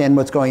understand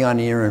what's going on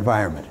in your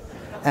environment.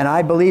 And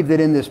I believe that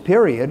in this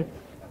period,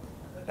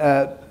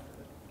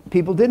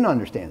 people didn't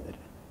understand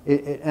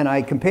it. And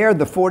I compared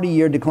the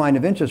 40-year decline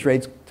of interest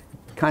rates,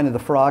 kind of the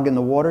frog in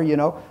the water, you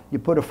know. You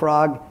put a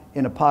frog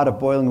in a pot of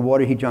boiling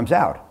water, he jumps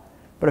out.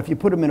 But if you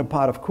put him in a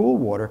pot of cool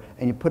water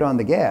and you put on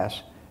the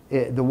gas,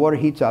 the water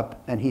heats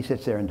up and he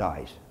sits there and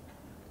dies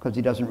because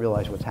he doesn't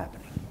realize what's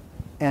happening.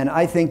 And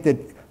I think that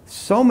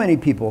so many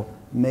people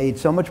made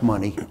so much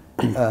money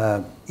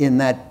in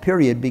that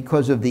period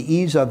because of the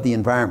ease of the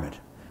environment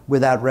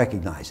without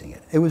recognizing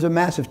it. It was a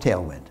massive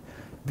tailwind.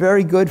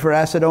 Very good for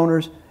asset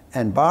owners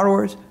and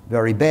borrowers,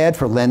 very bad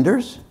for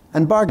lenders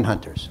and bargain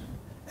hunters.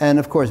 And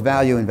of course,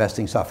 value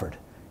investing suffered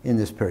in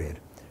this period.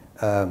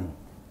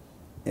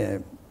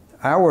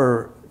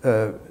 Our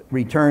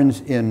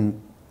returns in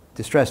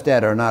distressed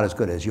debt are not as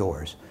good as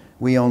yours.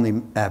 We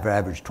only have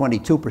averaged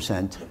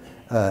 22%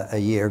 a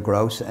year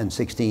gross and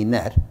 16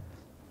 net,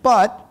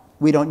 but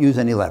we don't use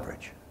any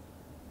leverage.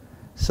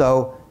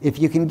 So if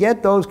you can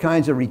get those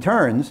kinds of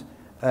returns,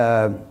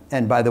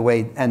 and by the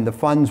way, and the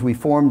funds we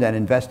formed and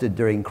invested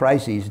during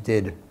crises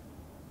did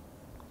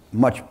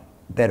much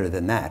better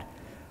than that.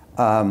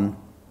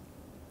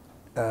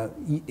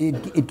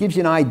 It gives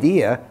you an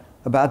idea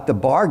about the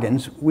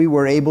bargains we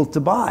were able to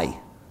buy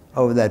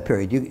over that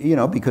period. You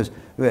know, because,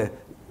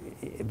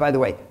 by the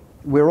way,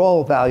 we're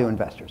all value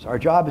investors. Our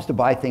job is to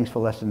buy things for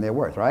less than they're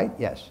worth, right?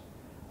 Yes.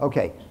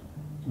 Okay,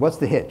 what's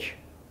the hitch?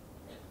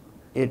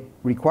 It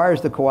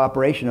requires the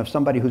cooperation of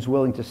somebody who's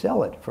willing to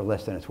sell it for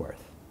less than it's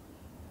worth.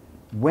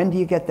 When do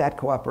you get that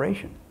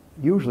cooperation?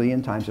 Usually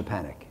in times of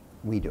panic.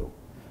 We do.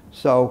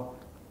 So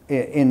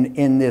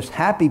in this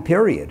happy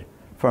period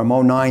from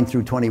 09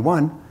 through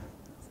 21,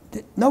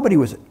 nobody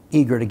was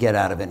eager to get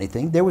out of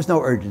anything. There was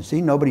no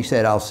urgency. Nobody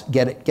said, I'll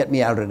get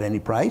me out at any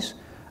price.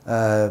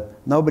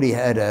 Nobody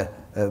had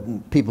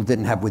people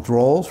didn't have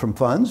withdrawals from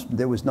funds.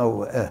 There was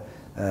no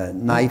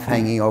knife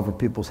hanging over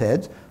people's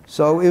heads.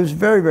 So it was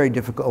very, very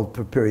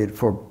difficult period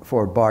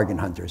for bargain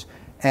hunters.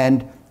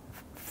 And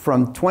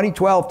from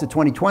 2012 to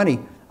 2020,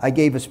 I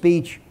gave a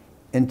speech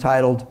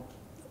entitled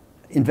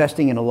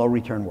Investing in a Low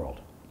Return World.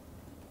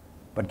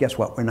 But guess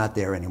what? We're not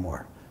there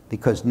anymore.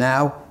 Because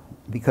now,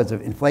 because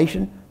of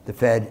inflation, the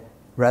Fed,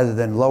 rather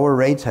than lower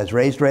rates, has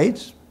raised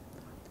rates,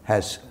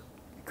 has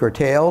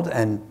curtailed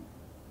and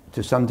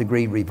to some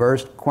degree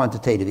reversed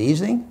quantitative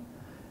easing.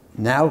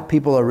 Now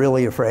people are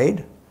really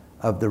afraid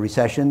of the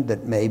recession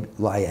that may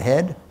lie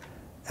ahead.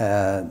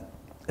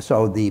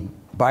 So the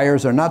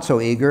buyers are not so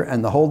eager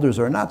and the holders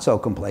are not so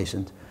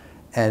complacent.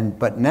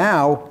 But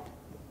now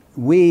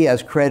we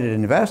as credit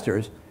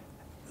investors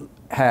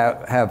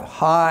have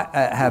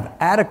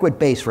adequate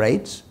base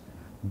rates,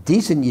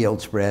 decent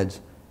yield spreads,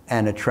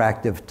 and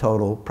attractive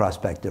total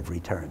prospective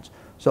returns.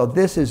 So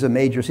this is a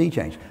major sea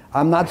change.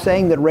 I'm not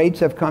saying that rates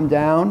have come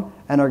down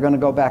and are going to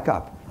go back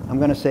up. I'm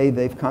going to say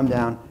they've come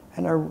down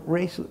and are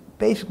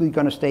basically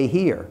going to stay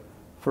here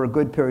for a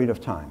good period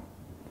of time.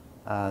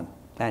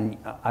 And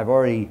I've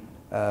already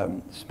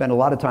spent a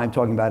lot of time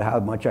talking about how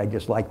much I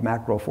dislike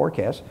macro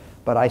forecasts,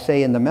 but I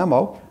say in the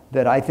memo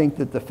that I think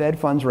that the Fed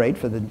funds rate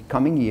for the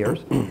coming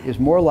years is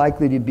more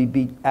likely to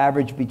be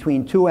average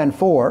between 2 and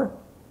 4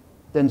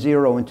 than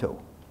 0 and 2.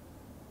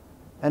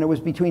 And it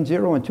was between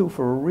 0 and 2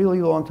 for a really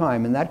long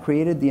time, and that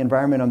created the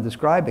environment I'm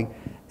describing.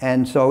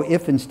 And so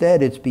if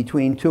instead it's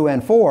between 2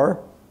 and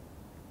 4,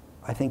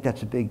 I think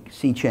that's a big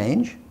sea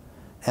change.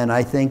 And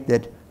I think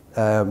that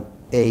a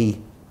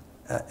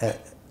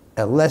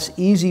less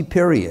easy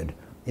period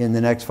in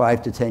the next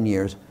 5 to 10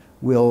 years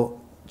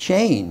will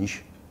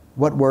change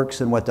what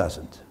works and what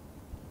doesn't.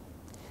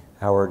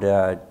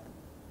 Howard,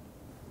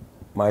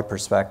 my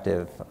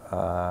perspective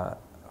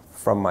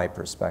from my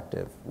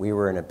perspective, we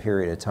were in a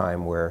period of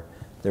time where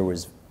there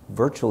was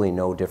virtually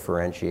no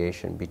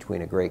differentiation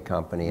between a great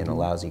company and a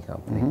lousy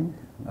company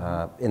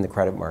in the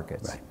credit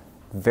markets. Right.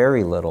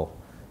 Very little.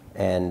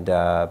 And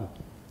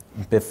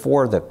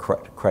before the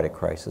credit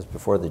crisis,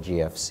 before the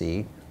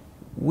GFC,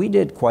 we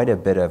did quite a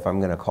bit of, I'm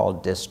going to call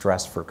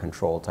distress for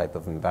control type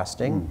of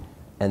investing,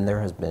 and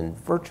there has been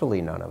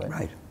virtually none of it.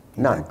 Right.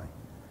 None. Exactly.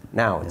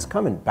 Now, it's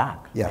coming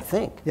back, Yeah. I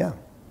think. Yeah.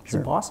 Is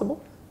it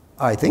possible?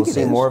 I think we'll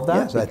see more of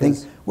that? Yes, I think.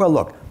 Well,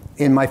 look,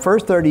 in my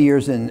first 30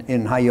 years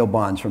in high yield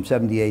bonds from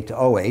 78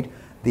 to 08,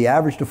 the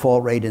average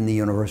default rate in the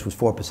universe was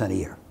 4% a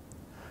year.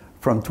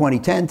 From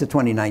 2010 to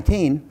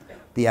 2019,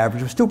 the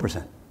average was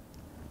 2%.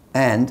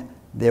 And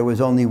there was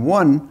only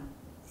one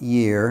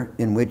year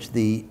in which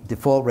the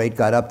default rate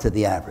got up to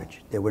the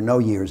average. There were no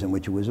years in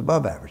which it was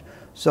above average.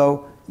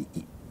 So,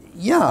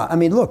 yeah, I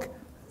mean, look,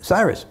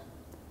 Cyrus,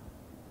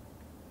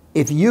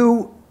 if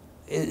you,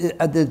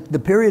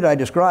 the period I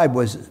described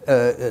was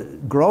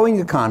growing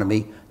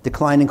economy,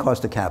 declining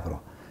cost of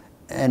capital,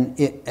 and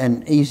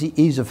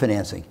ease of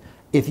financing.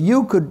 If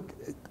you could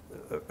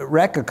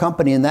wreck a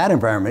company in that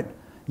environment,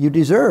 you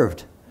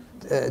deserved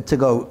to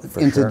go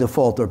into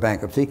default or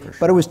bankruptcy.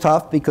 But it was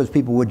tough because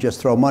people would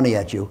just throw money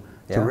at you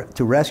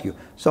to rescue.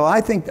 So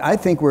I think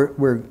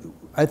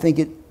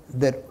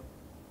that,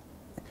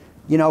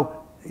 you know,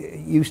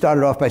 you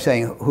started off by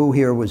saying who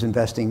here was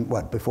investing,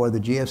 what, before the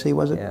GFC,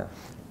 was it? Yeah.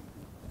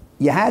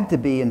 You had to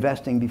be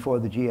investing before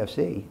the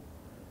GFC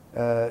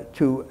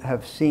to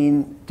have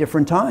seen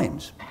different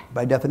times,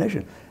 by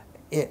definition.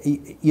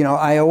 You know,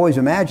 I always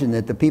imagine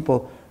that the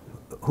people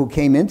who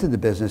came into the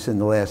business in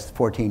the last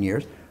 14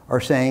 years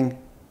are saying,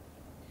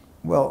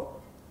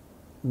 well,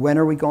 when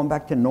are we going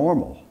back to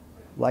normal?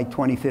 Like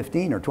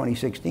 2015 or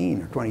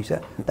 2016 or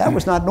 2017. That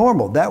was not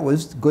normal. That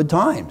was good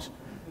times.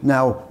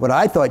 Now, what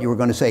I thought you were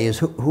going to say is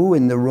who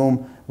in the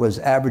room was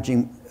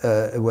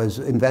was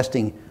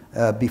investing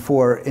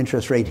before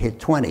interest rate hit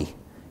 20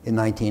 in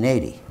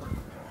 1980,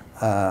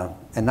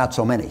 and not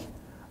so many.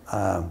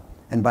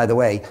 And by the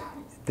way,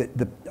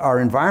 our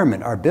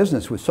environment, our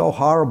business was so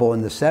horrible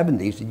in the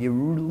 70s that you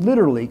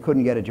literally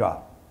couldn't get a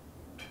job,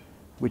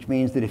 which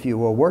means that if you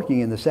were working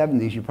in the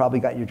 70s, you probably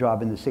got your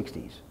job in the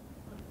 60s.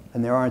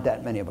 And there aren't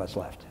that many of us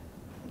left.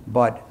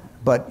 But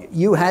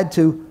you had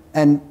to,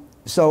 and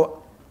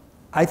so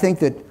I think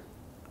that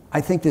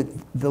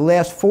the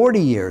last 40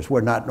 years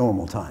were not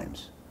normal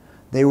times.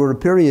 They were a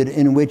period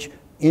in which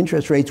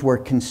interest rates were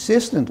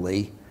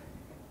consistently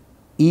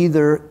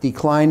either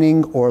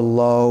declining or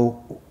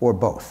low or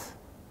both.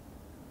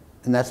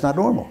 And that's not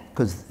normal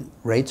because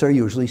rates are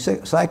usually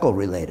cycle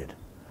related.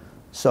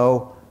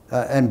 So,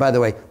 and by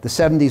the way, the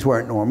 70s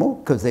weren't normal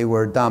because they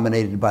were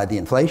dominated by the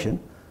inflation.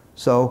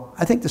 So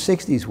I think the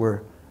 60s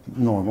were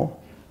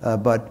normal,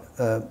 but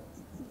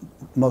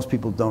most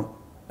people don't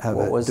have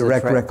a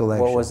direct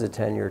recollection. What was the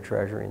 10-year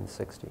treasury in the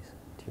 60s?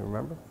 Do you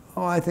remember?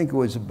 Oh, I think it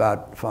was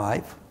about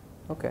 5.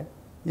 Okay.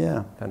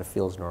 Yeah. Kind of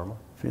feels normal.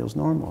 Feels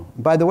normal.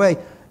 By the way,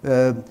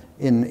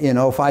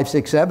 in 05,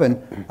 6,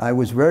 7, I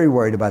was very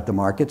worried about the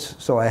markets,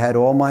 so I had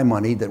all my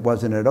money that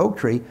wasn't at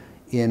Oaktree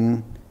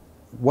in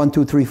 1,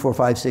 2, 3, 4,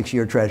 5,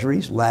 6-year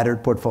treasuries,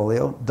 laddered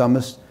portfolio,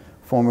 dumbest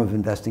form of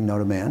investing known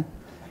to man.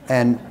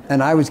 And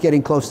I was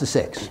getting close to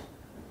 6.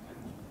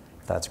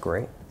 That's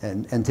great.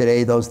 And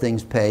today those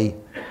things pay,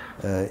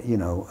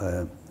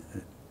 2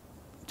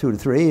 to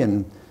 3,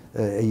 and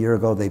a year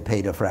ago they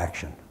paid a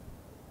fraction.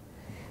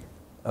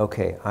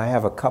 Okay, I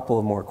have a couple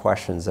of more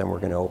questions, then we're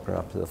going to open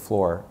up to the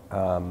floor.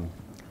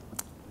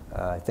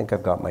 I think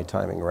I've got my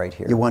timing right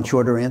here. You want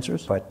shorter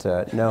answers? But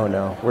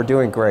no, we're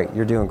doing great.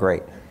 You're doing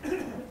great.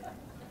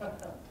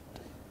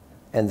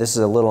 And this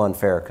is a little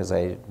unfair because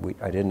I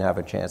didn't have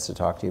a chance to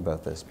talk to you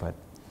about this, but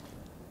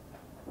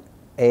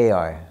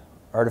AI,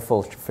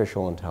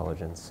 artificial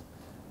intelligence,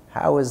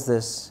 how is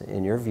this,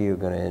 in your view,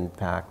 going to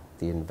impact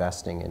the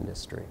investing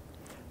industry?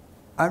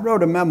 I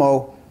wrote a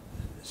memo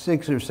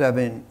 6 or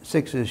 7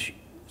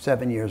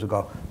 years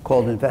ago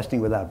called Investing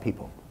Without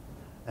People.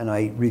 And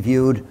I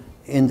reviewed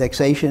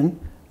indexation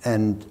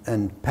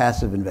and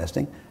passive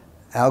investing,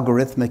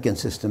 algorithmic and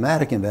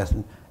systematic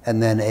investing,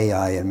 and then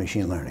AI and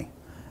machine learning.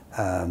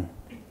 I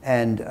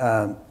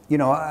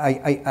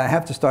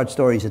have to start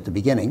stories at the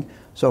beginning.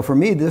 So for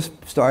me, this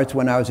starts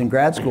when I was in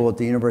grad school at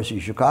the University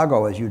of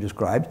Chicago, as you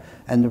described,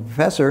 and the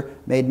professor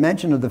made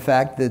mention of the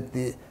fact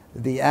that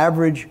the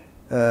average,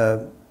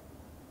 the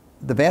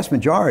vast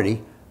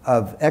majority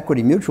of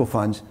equity mutual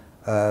funds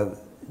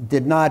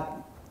did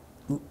not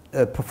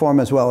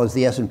perform as well as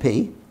the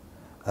S&P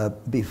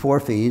before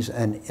fees,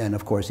 and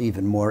of course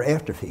even more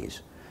after fees.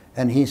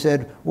 And he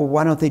said, well,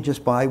 why don't they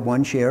just buy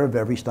 1 share of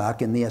every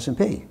stock in the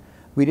S&P?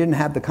 We didn't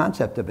have the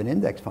concept of an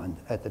index fund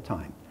at the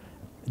time.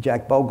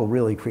 Jack Bogle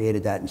really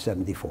created that in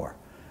 '74.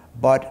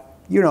 But,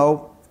 we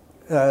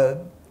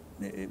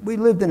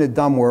lived in a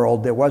dumb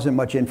world. There wasn't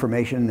much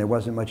information. There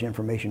wasn't much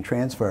information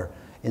transfer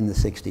in the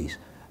 60s.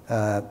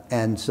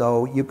 And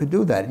so you could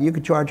do that. And you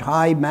could charge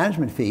high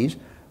management fees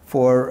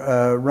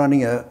for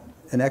running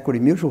an equity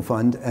mutual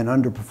fund and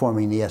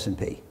underperforming the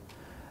S&P.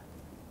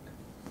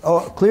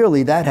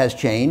 clearly that has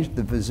changed.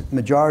 The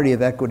majority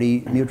of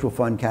equity mutual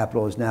fund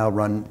capital is now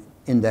run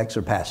index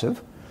or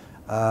passive,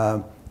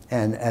 and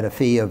at a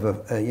fee of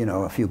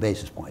a few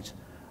basis points.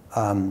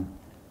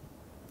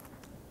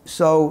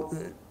 So,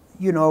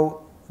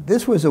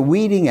 this was a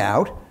weeding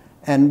out,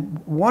 and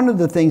one of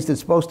the things that's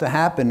supposed to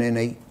happen in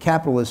a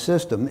capitalist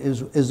system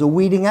is a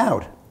weeding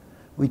out.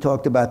 We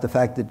talked about the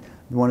fact that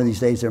one of these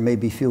days there may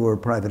be fewer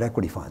private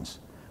equity funds.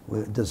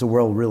 Does the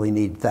world really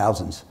need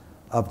thousands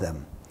of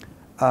them?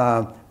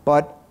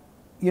 But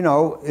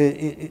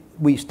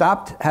we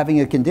stopped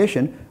having a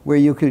condition where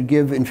you could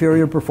give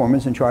inferior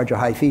performance and charge a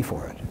high fee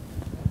for it.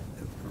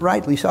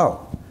 Rightly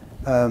so.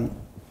 And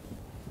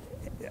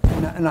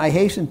I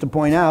hasten to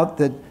point out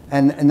that,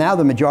 and now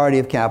the majority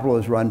of capital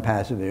is run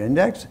passive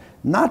index,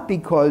 not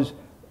because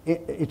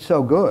it's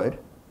so good,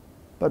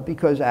 but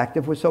because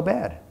active was so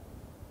bad.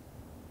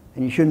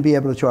 And you shouldn't be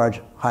able to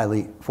charge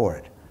highly for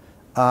it.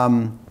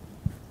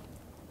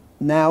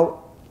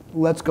 Now,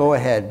 let's go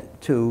ahead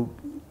to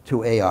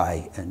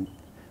AI,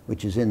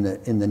 which is in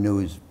the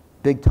news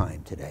big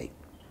time today.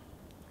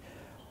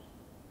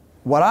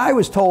 What I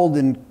was told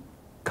in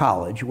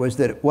college was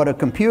that what a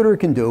computer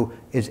can do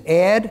is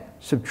add,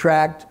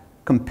 subtract,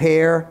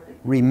 compare,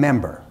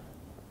 remember.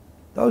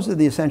 Those are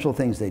the essential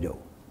things they do.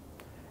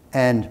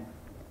 And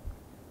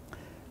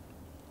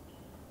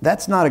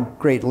that's not a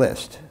great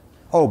list.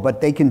 Oh,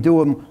 but they can do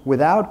them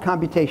without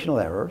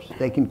computational errors.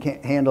 They can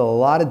handle a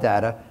lot of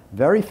data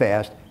very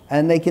fast,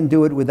 and they can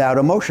do it without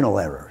emotional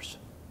errors.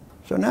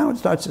 So now it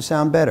starts to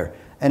sound better.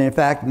 And in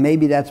fact,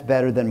 maybe that's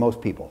better than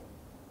most people.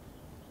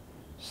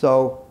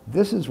 So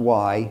this is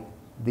why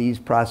these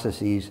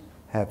processes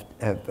have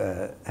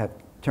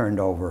turned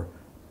over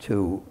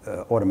to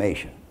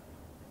automation.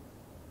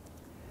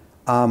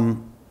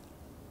 And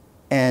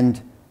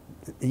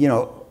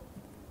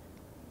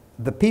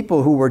the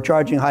people who were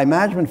charging high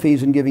management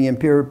fees and giving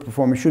inferior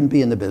performance shouldn't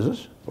be in the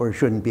business, or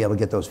shouldn't be able to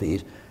get those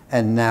fees.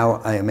 And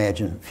now I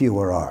imagine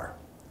fewer are.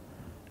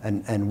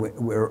 And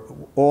we're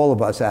all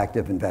of us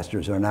active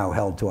investors are now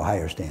held to a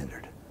higher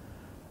standard.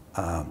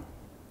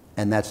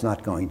 And that's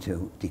not going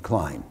to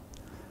decline.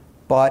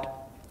 But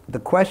the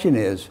question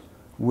is,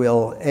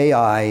 will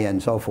AI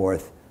and so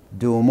forth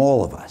doom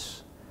all of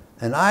us?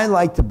 And I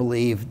like to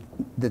believe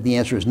that the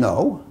answer is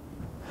no,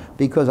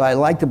 because I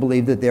like to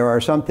believe that there are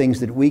some things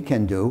that we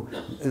can do,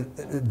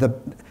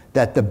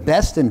 that the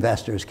best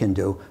investors can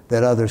do,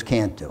 that others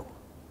can't do.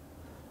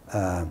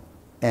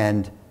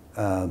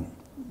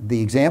 The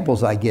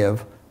examples I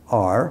give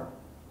are,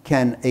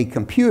 can a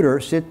computer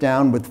sit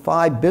down with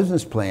 5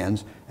 business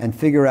plans and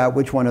figure out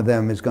which one of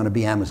them is going to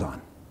be Amazon?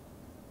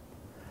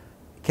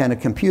 Can a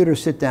computer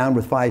sit down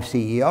with 5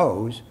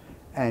 CEOs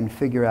and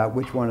figure out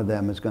which one of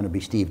them is going to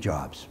be Steve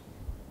Jobs?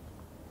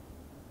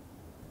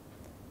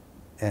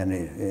 And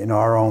in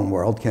our own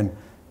world, can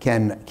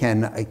a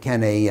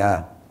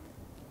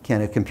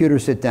computer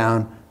sit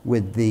down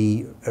with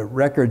the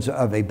records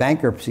of a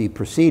bankruptcy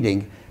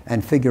proceeding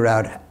and figure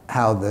out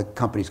how the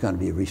company's going to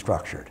be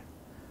restructured?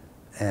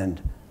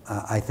 And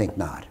I think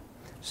not.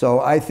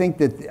 So I think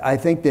that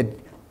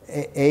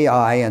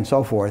AI and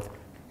so forth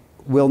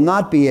will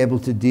not be able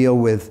to deal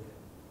with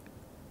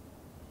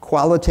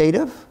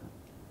qualitative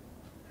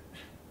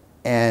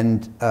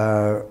and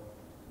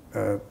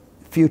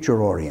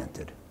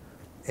future-oriented.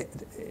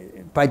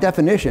 By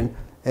definition,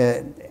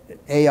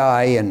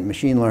 AI and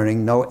machine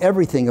learning know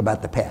everything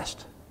about the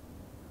past,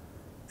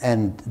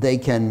 and they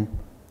can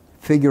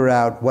figure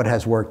out what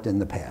has worked in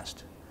the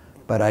past.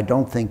 But I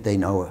don't think they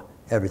know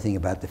everything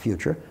about the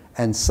future.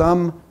 And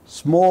some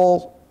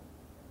small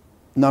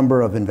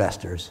number of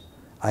investors,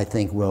 I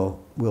think, will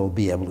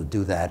be able to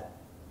do that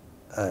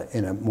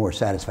in a more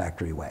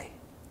satisfactory way.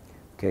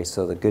 Okay,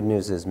 so the good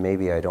news is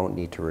maybe I don't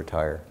need to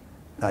retire.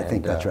 I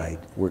think that's right.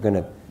 We're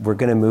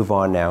gonna move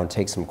on now and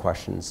take some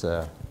questions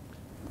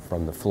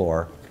from the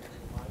floor.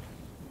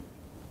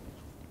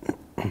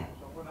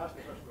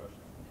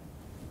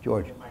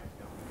 George.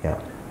 Yeah.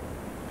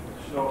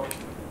 So,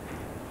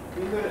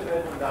 interest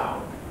rates went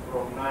down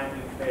from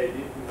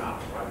 1980 to now,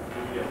 right,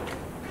 2 years.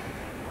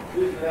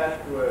 This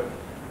led to a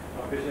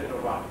appreciation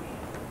of values.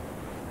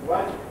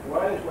 Why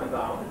this went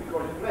down?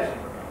 Because inflation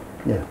went down.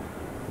 Yeah.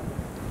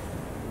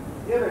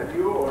 Do you have a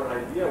view or an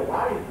idea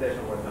why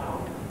inflation went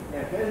down?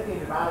 And has the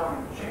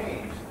environment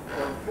changed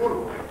going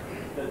forward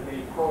that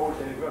may cause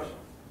a reversal?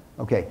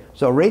 Okay,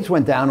 so rates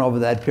went down over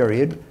that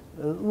period,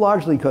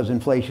 largely because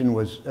inflation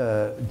was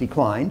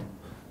declined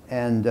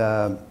and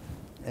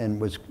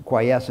was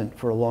quiescent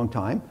for a long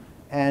time.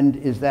 And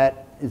is the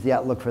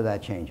outlook for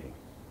that changing?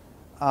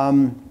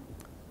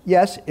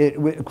 Yes,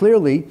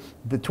 clearly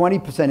the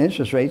 20%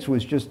 interest rates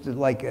was just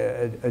like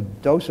a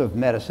dose of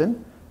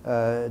medicine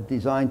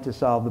designed to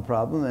solve the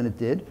problem, and it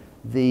did.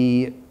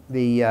 The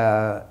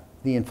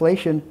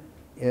inflation's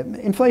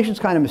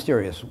kind of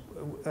mysterious.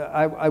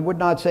 I would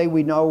not say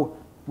we know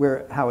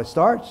how it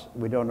starts.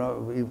 We don't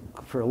know.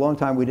 For a long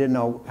time, we didn't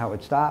know how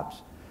it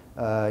stops.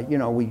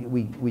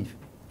 We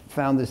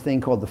found this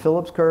thing called the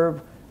Phillips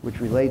curve,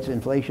 which relates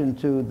inflation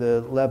to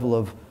the level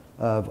of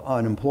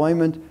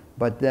unemployment.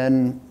 but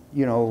then,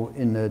 you know,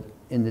 in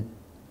the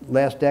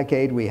last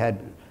decade, we had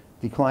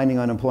declining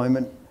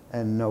unemployment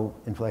and no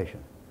inflation.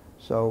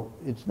 So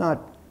it's not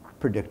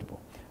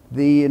predictable.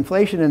 The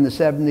inflation in the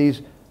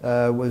 70s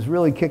was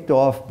really kicked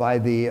off by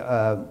the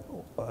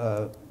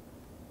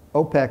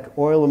OPEC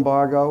oil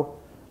embargo,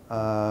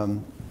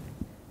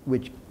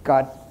 which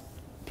got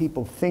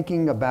people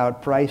thinking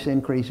about price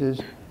increases,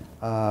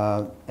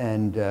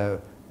 and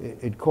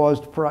it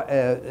caused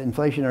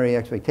inflationary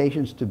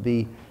expectations to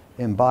be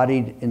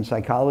embodied in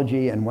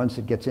psychology, and once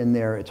it gets in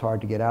there, it's hard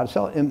to get out.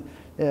 So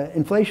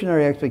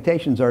inflationary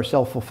expectations are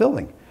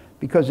self-fulfilling,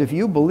 because if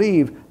you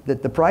believe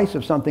that the price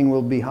of something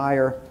will be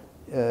higher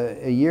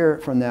a year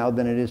from now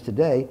than it is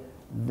today,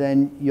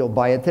 then you'll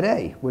buy it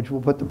today, which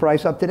will put the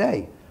price up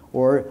today,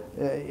 or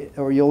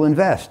you'll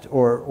invest,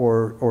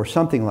 or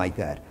something like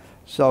that.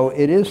 So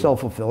it is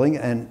self-fulfilling,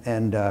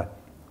 and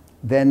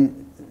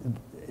then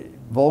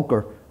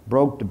Volcker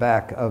broke the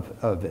back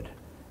of it,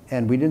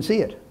 and we didn't see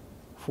it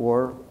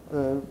for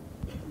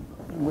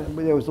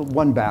there was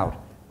one bout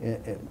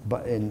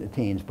in the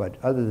teens, but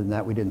other than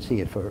that, we didn't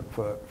see it for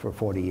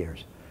 40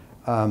 years.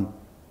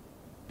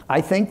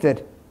 I think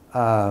that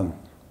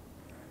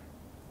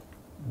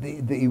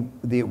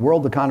the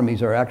world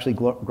economies are actually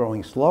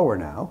growing slower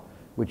now,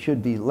 which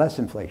should be less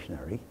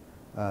inflationary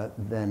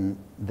than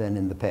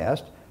in the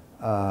past.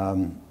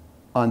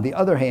 On the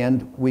other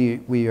hand,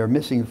 we are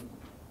missing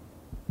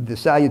the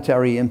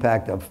salutary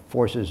impact of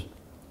forces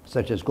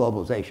such as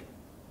globalization.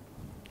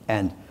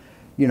 And,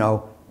 you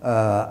know,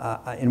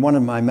 in one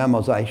of my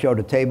memos, I showed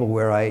a table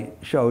where I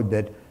showed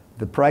that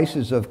the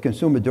prices of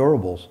consumer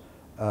durables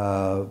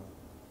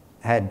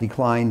had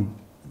declined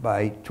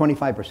by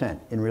 25%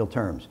 in real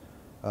terms.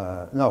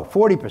 No,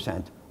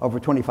 40% over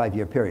a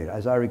 25-year period.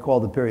 As I recall,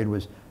 the period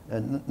was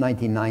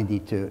 1990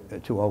 to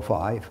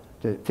 05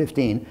 to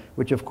 15,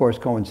 which of course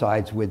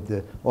coincides with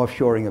the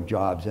offshoring of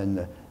jobs and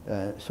the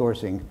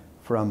sourcing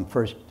from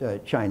first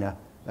China,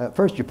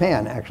 first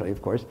Japan actually,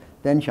 of course,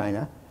 then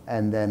China,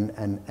 and then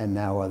and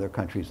now other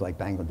countries like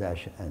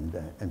Bangladesh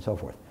and so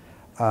forth.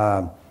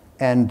 I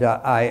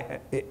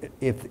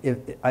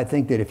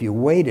think that if you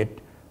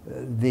weighted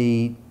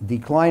the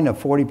decline of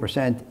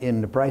 40%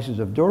 in the prices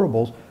of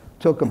durables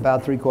took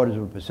about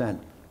 0.75%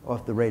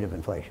 off the rate of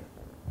inflation.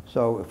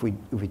 So if we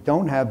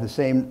don't have the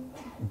same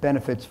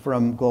benefits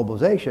from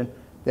globalization,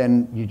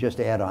 then you just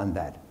add on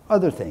that.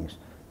 Other things,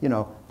 you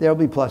know, there'll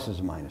be pluses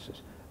and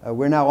minuses.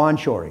 We're now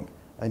onshoring,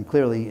 and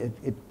clearly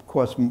it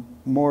costs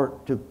more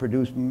to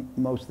produce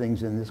most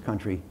things in this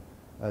country,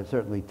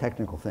 certainly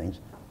technical things,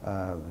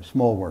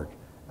 small work,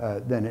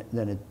 than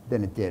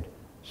it did.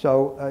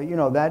 So you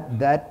know,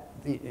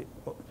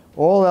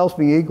 all else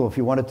being equal, if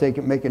you want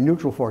to make a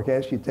neutral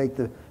forecast, you take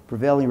the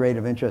prevailing rate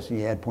of interest and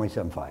you add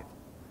 0.75,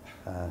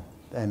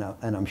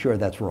 and I'm sure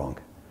that's wrong.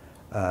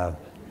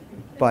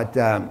 But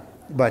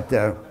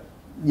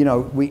you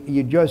know,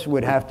 you just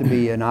would have to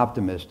be an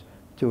optimist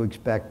to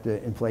expect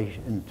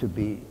inflation to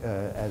be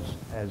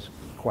as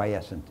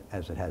quiescent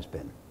as it has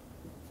been.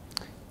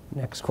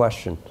 Next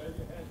question.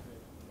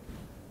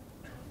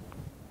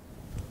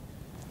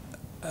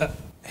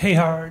 Hey,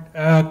 Howard.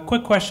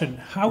 Quick question.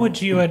 How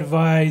would you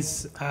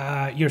advise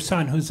your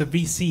son, who's a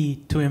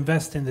VC, to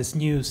invest in this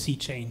new sea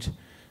change?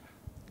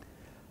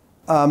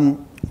 I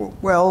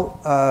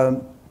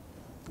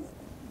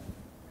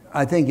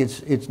think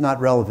it's not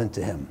relevant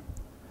to him.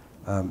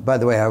 By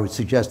the way, I would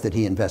suggest that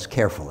he invest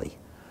carefully.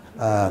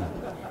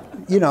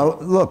 You know,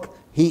 look,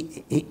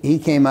 he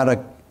came out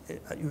of,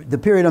 the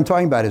period I'm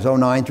talking about is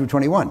 09 through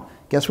 21.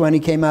 Guess when he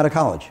came out of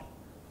college?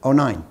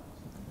 09.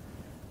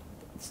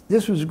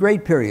 This was a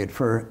great period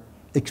for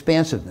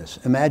expansiveness,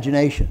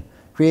 imagination,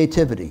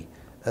 creativity,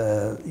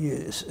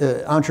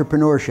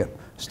 entrepreneurship,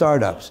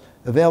 startups,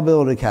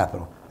 availability of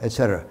capital,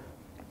 etc.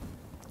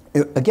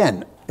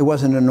 Again, it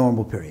wasn't a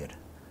normal period.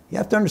 You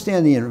have to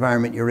understand the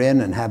environment you're in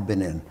and have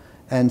been in.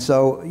 And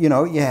so, you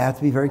know, you have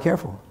to be very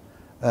careful.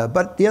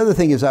 But the other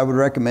thing is I would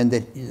recommend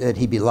that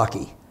he be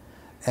lucky.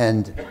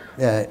 And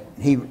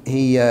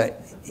he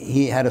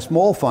had a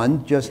small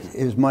fund, just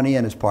his money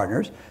and his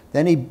partners.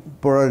 Then he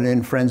brought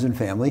in friends and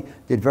family,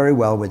 did very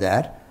well with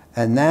that.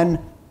 And then,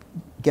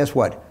 guess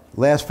what?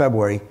 Last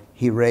February,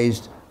 he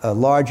raised a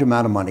large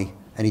amount of money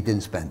and he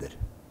didn't spend it.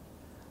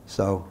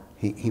 So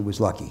he was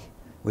lucky,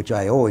 which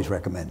I always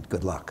recommend.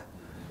 Good luck.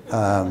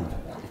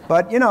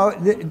 But, you know,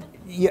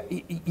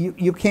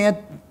 you can't,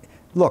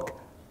 look,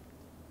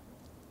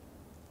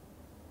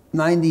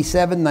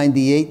 97,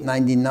 98,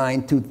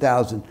 99,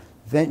 2000,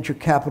 venture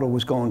capital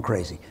was going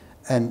crazy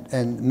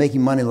and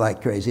making money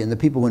like crazy, and the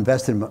people who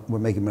invested were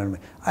making money.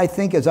 I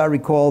think, as I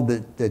recall,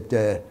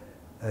 that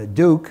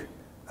Duke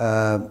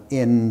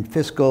in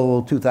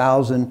fiscal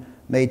 2000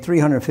 made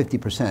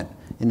 350%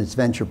 in its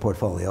venture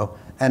portfolio,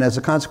 and as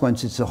a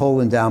consequence, its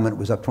whole endowment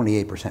was up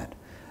 28%,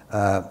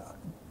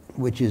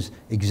 which is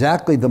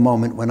exactly the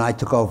moment when I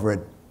took over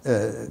at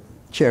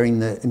chairing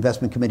the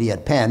investment committee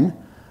at Penn,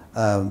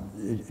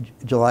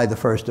 July the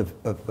 1st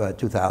of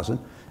 2000.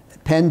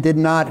 Penn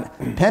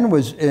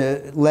was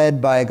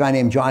led by a guy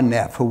named John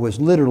Neff, who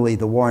was literally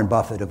the Warren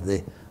Buffett of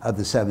the of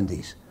the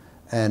 70s.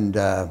 And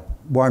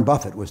Warren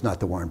Buffett was not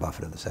the Warren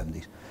Buffett of the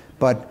 70s.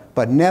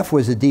 But Neff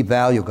was a deep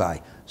value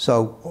guy.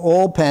 So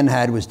all Penn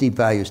had was deep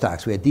value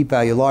stocks. We had deep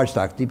value large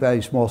stocks, deep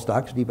value small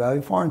stocks, deep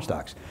value foreign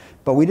stocks.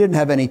 But we didn't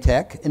have any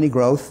tech, any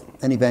growth,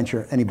 any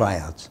venture, any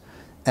buyouts.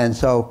 And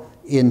so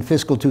in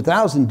fiscal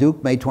 2000,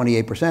 Duke made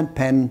 28%.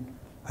 Penn,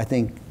 I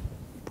think,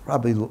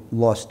 probably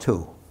lost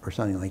 2 or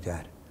something like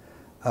that.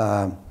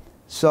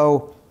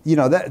 So, you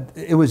know,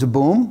 it was a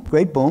boom,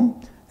 great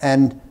boom.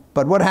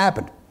 But what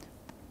happened?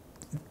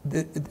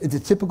 The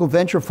typical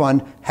venture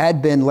fund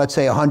had been, let's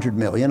say, 100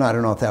 million. I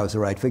don't know if that was the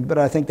right figure, but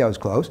I think that was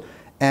close.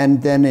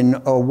 And then in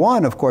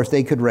 '01, of course,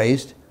 they could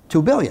raise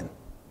 2 billion.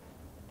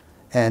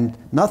 And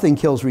nothing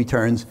kills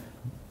returns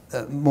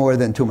more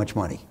than too much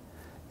money.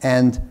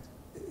 And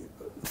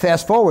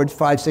fast forward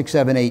 5, 6,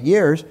 7, 8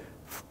 years,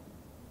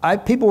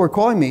 people were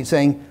calling me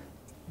saying,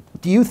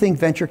 do you think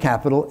venture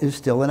capital is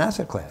still an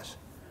asset class?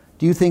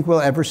 Do you think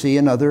we'll ever see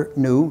another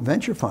new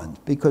venture fund?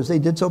 Because they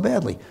did so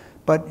badly.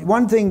 But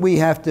one thing we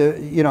have to,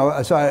 you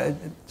know, so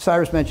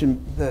Cyrus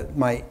mentioned that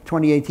my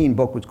 2018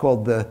 book was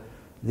called the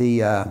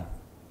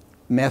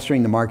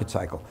Mastering the Market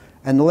Cycle.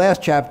 And the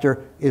last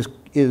chapter is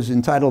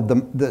entitled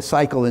the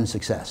Cycle in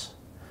Success.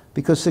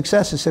 Because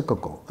success is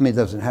cyclical. I mean,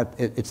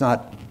 it's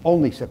not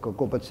only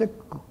cyclical, but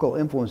cyclical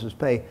influences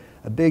play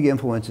a big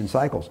influence in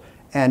cycles.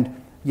 And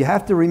you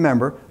have to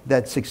remember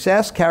that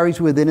success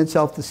carries within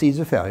itself the seeds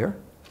of failure.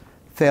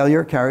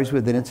 Failure carries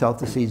within itself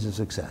the seeds of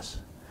success.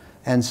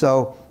 And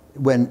so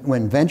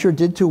when venture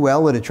did too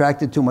well, it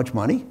attracted too much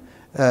money,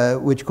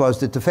 which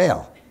caused it to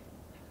fail.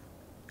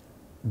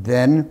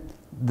 Then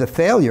the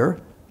failure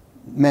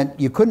meant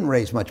you couldn't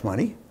raise much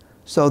money.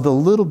 So the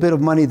little bit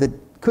of money that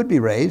could be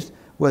raised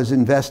was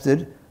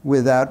invested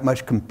without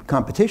much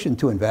competition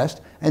to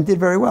invest and did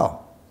very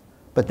well.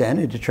 But then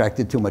it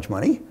attracted too much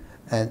money.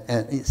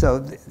 And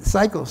so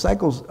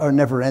cycles are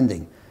never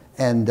ending.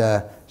 And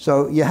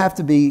so you have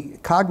to be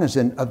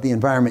cognizant of the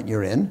environment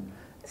you're in.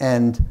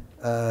 And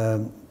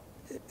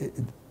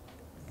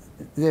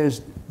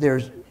there's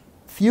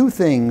few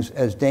things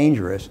as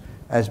dangerous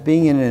as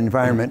being in an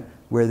environment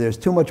where there's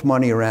too much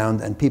money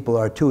around and people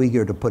are too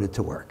eager to put it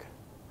to work.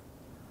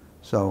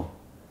 So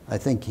I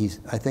think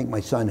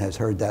my son has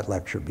heard that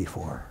lecture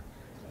before.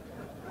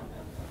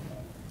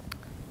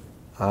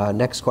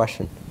 Next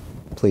question,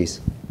 please.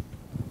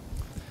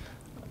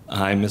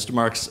 Hi, Mr.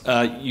 Marks.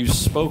 You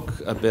spoke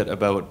a bit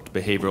about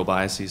behavioral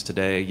biases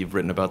today. You've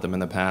written about them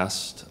in the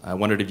past. I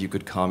wondered if you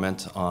could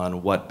comment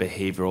on what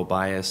behavioral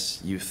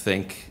bias you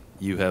think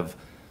you have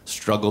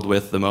struggled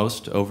with the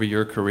most over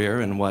your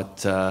career, and what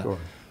Sure.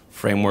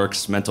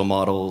 frameworks, mental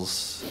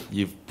models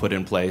you've put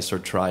in place or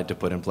tried to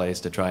put in place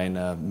to try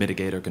and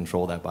mitigate or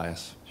control that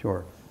bias.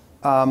 Sure.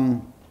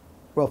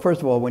 Well,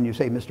 first of all, when you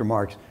say Mr.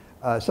 Marks,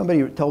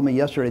 somebody told me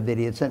yesterday that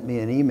he had sent me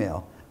an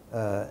email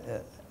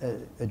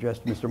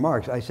addressed to Mr.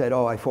 Marks. I said,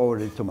 oh, I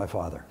forwarded it to my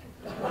father.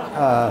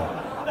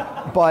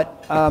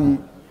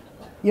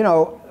 You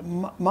know,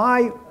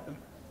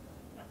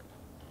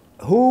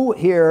 who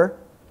here,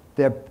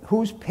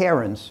 whose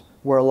parents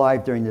were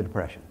alive during the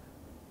Depression?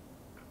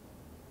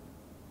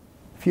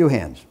 Few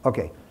hands.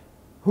 Okay.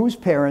 Whose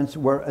parents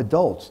were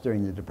adults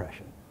during the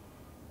Depression?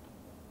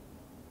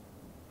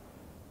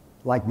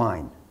 Like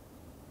mine.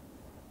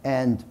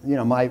 And you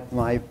know, my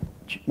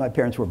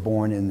parents were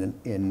born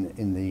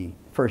in the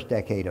first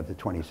decade of the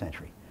 20th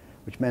century,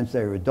 which meant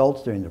they were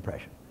adults during the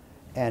Depression.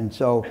 And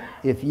so,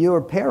 if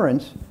your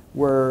parents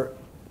were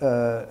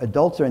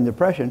adults during the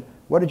Depression,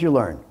 what did you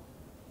learn?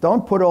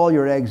 Don't put all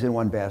your eggs in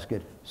one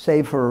basket.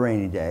 Save for a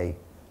rainy day,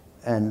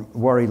 and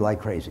worry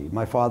like crazy.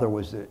 My father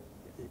was the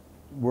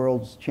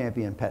world's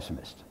champion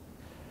pessimist,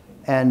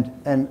 and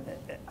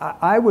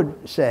I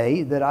would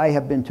say that I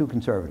have been too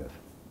conservative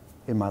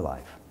in my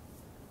life.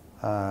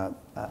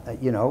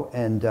 You know,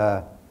 and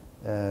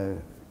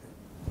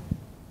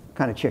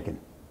kind of chicken.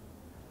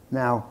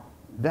 Now,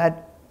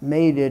 that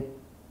made it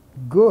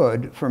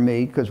good for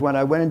me, because when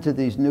I went into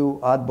these new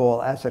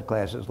oddball asset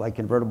classes like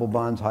convertible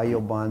bonds, high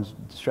yield bonds,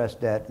 distressed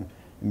debt, and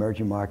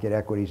emerging market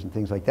equities and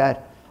things like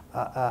that,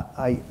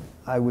 I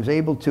was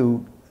able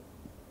to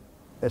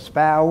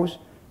espouse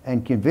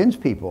and convince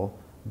people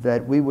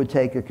that we would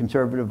take a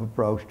conservative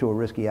approach to a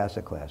risky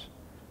asset class,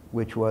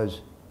 which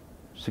was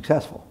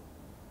successful.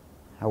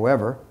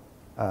 However,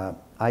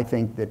 I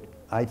think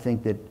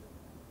that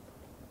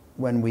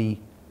when we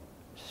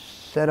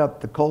set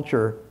up the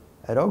culture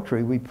at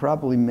Oaktree, we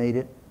probably made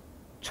it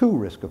too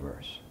risk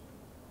averse,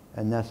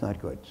 and that's not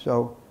good.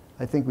 So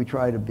I think we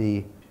try to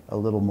be a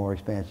little more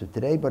expansive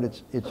today, but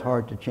it's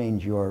hard to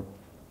change your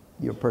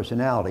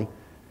personality.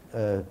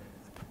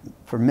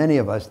 For many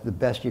of us, the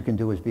best you can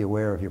do is be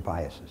aware of your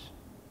biases.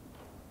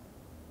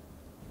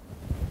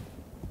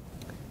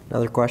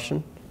 Another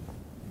question?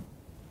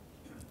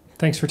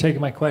 Thanks for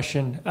taking my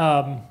question.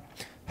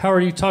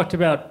 Howard, you talked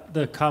about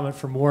the comment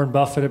from Warren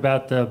Buffett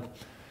about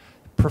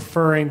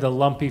preferring the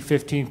lumpy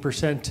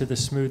 15% to the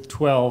smooth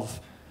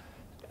 12.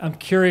 I'm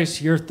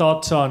curious your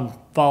thoughts on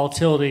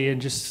volatility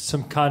and just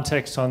some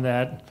context on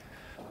that.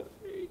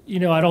 You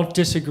know, I don't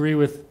disagree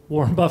with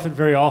Warren Buffett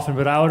very often,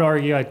 but I would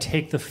argue I'd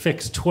take the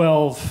fixed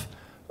 12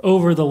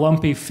 over the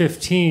lumpy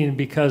 15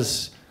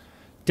 because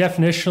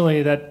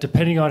definitionally that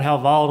depending on how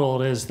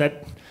volatile it is,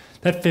 that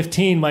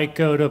 15 might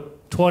go to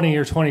 20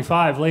 or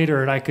 25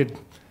 later and I could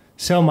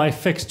sell my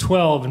fixed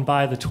 12 and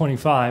buy the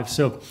 25.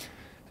 So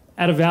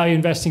at a value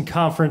investing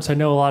conference, I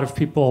know a lot of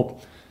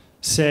people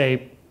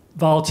say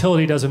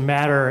volatility doesn't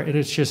matter and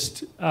it's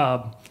just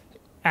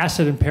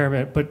asset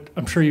impairment, but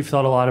I'm sure you've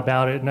thought a lot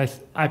about it, and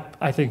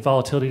I think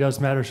volatility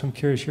does matter, so I'm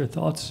curious your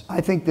thoughts. I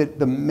think that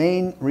the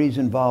main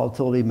reason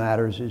volatility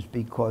matters is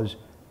because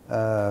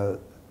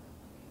of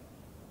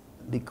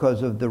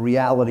the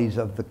realities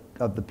of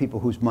the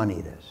people whose money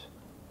it is.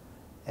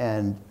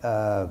 And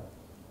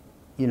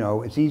you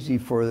know, it's easy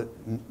for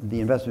the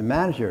investment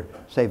manager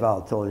to say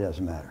volatility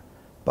doesn't matter.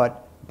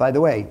 But by the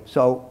way,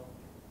 so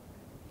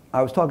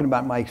I was talking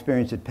about my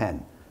experience at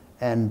Penn.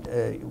 And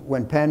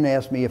when Penn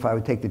asked me if I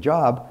would take the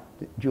job,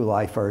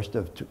 July 1st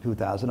of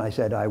 2000, I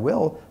said I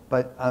will,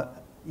 but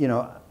you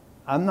know,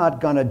 I'm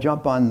not going to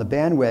jump on the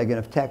bandwagon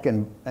of tech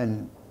and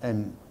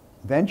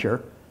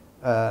venture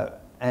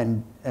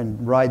and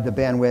ride the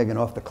bandwagon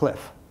off the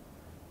cliff.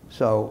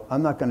 So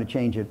I'm not going to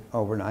change it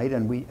overnight,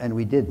 and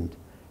we didn't.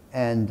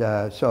 And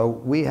so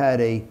we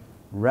had a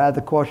rather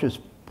cautious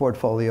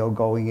portfolio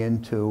going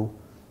into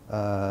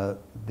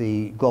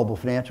the global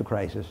financial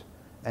crisis,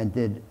 and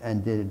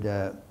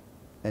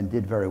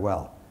did very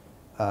well.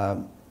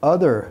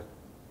 Other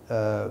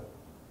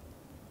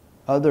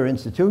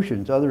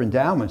institutions, other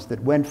endowments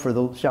that went for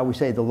the, shall we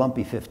say, the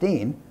lumpy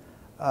 15,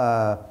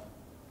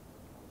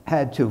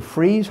 had to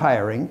freeze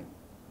hiring,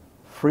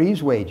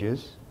 freeze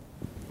wages,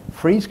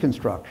 freeze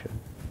construction,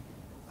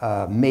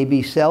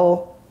 maybe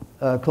sell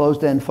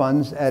closed-end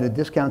funds at a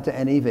discount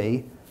to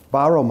NAV,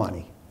 borrow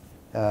money,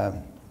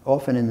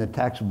 often in the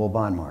taxable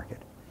bond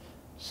market.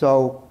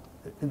 So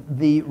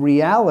the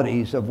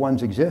realities of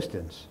one's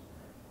existence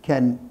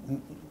can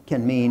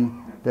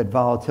mean that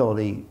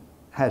volatility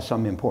has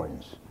some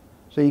importance.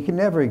 So you can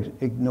never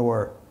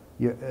ignore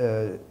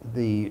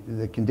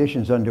the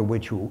conditions under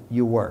which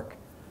you work.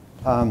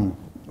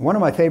 One of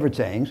my favorite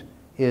sayings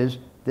is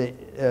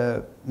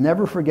that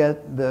never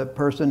forget the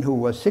person who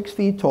was 6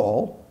 feet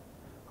tall,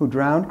 who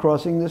drowned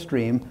crossing the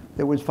stream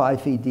that was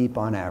 5 feet deep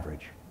on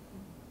average.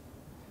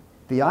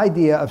 The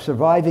idea of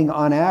surviving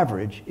on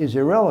average is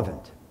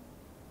irrelevant.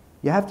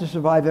 You have to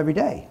survive every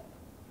day,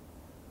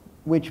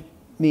 which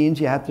means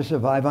you have to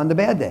survive on the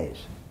bad days.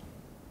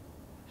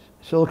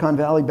 Silicon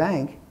Valley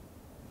Bank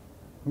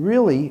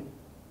really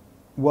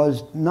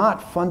was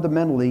not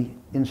fundamentally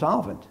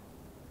insolvent.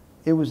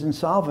 It was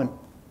insolvent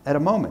at a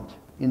moment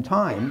in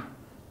time.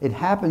 It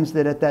happens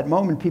that at that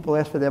moment people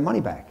asked for their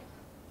money back,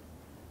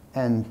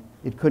 and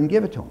it couldn't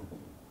give it to them.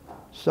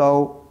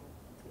 So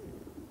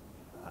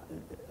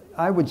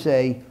I would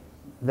say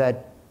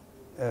that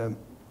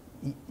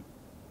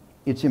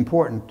it's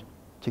important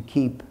to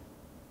keep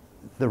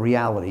the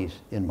realities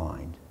in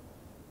mind.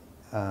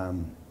 By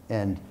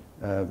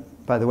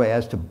the way,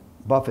 as to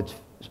Buffett's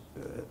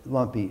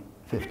lumpy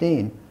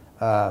 15,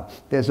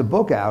 there's a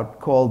book out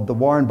called The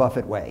Warren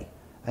Buffett Way,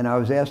 and I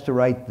was asked to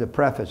write the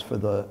preface for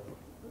the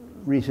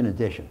recent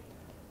edition.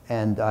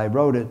 And I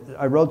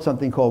wrote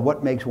something called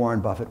What Makes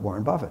Warren Buffett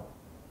Warren Buffett.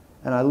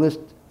 And I list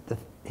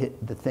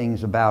the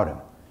things about him.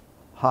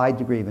 High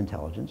degree of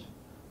intelligence,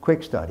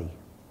 quick study,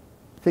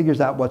 figures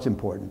out what's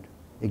important,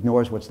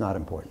 ignores what's not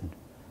important,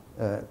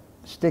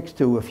 sticks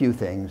to a few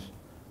things,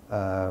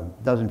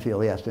 doesn't feel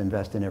he has to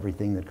invest in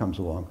everything that comes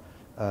along,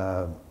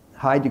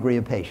 high degree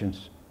of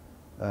patience,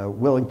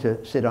 willing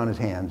to sit on his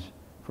hands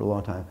for a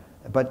long time.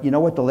 But you know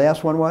what the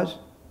last one was?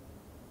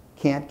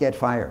 Can't get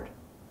fired.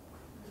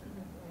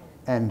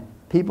 And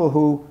people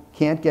who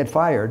can't get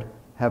fired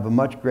have a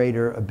much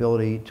greater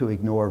ability to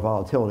ignore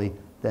volatility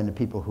than the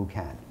people who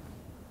can.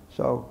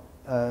 So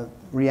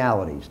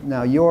realities.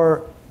 Now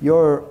your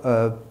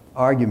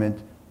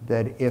argument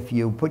that if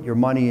you put your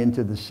money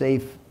into the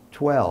safe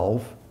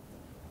 12,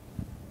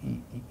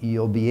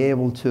 you'll be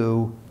able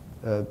to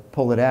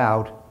pull it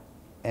out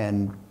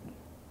and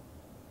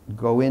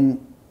go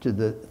into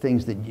the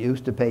things that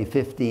used to pay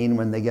 15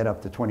 when they get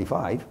up to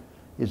 25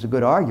 is a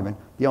good argument.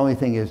 The only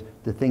thing is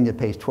the thing that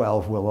pays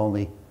 12 will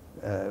only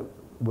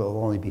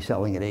be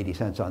selling at 80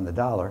 cents on the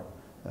dollar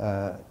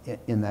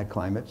in that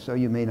climate, so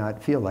you may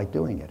not feel like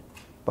doing it.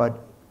 But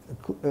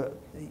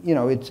you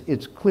know,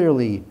 it's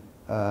clearly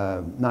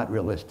not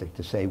realistic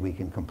to say we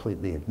can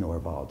completely ignore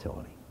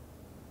volatility.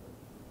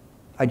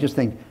 I just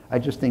think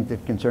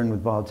that concern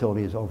with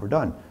volatility is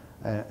overdone.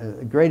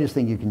 The greatest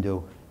thing you can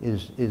do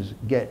is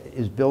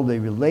build a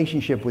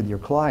relationship with your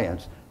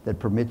clients that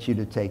permits you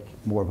to take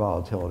more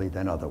volatility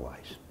than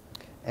otherwise.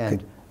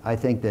 And I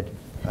think that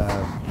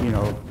you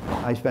know,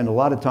 I spend a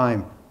lot of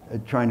time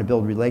trying to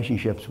build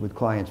relationships with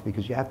clients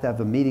because you have to have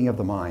a meeting of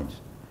the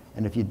minds.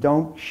 And if you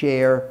don't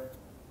share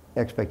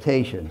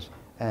expectations,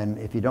 and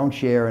if you don't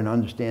share an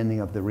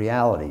understanding of the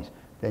realities,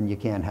 then you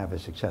can't have a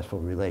successful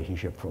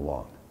relationship for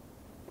long.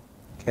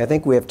 Okay, I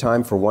think we have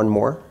time for one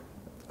more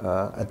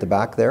at the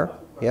back there.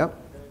 Yeah.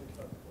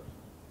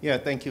 Yeah,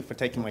 thank you for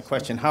taking my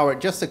question. Howard,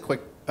 just a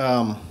quick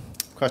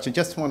question.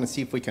 Just want to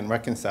see if we can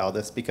reconcile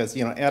this because,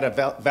 you know, at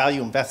a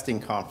value investing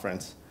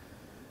conference,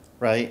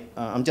 right,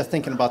 I'm just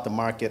thinking about the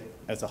market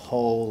as a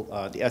whole,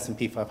 the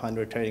S&P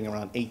 500 trading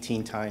around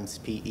 18 times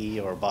PE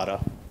or about a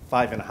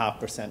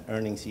 5.5%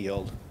 earnings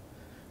yield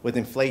with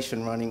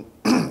inflation running,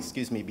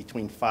 excuse me,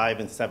 between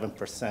 5 and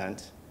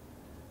 7%.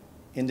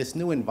 In this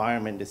new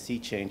environment, the sea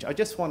change, I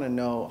just want to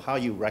know how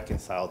you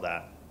reconcile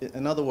that.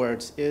 In other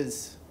words,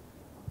 is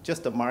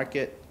just the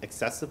market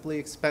excessively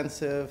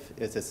expensive?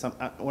 Is it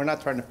we're not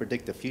trying to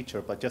predict the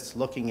future, but just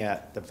looking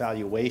at the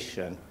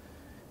valuation in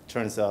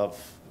terms of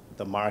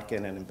the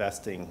market and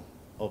investing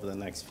over the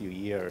next few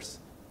years.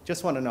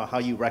 Just want to know how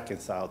you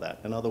reconcile that.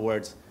 In other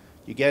words,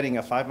 you're getting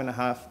a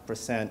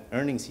 5.5%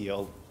 earnings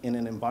yield in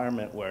an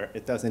environment where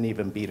it doesn't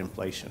even beat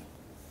inflation.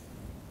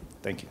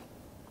 Thank you.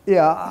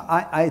 Yeah,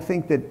 I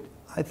think that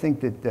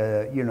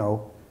you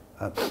know,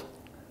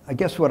 I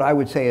guess what I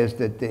would say is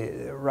that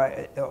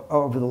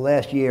over the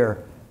last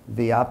year,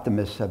 the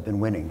optimists have been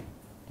winning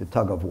the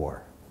tug of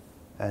war,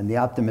 and the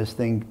optimists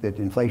think that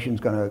inflation's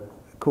going to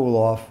cool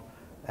off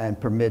and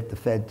permit the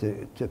Fed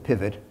to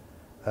pivot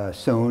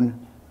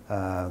soon,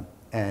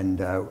 and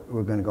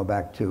we're going to go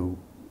back to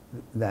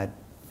that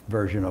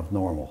version of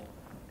normal,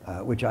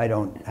 which I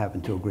don't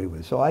happen to agree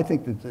with. So I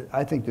think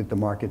that the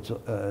market's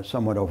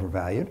somewhat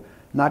overvalued,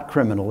 not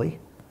criminally.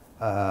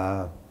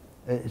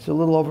 It's a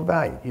little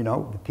overvalued. You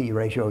know, the P/E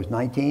ratio is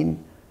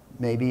 19,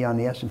 maybe on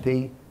the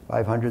S&P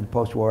 500. The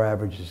post-war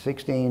average is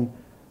 16.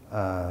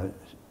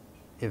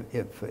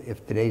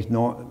 If today's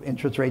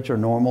interest rates are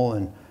normal,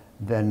 and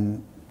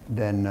then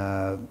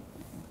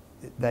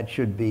that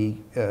should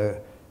be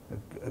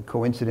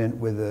coincident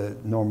with a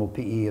normal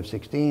PE of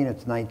 16.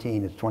 It's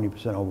 19. It's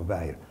 20%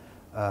 overvalued.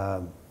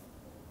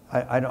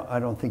 I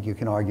don't think you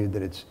can argue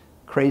that it's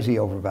crazy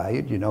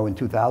overvalued. You know, in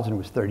 2000 it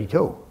was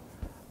 32,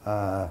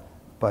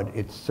 but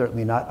it's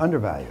certainly not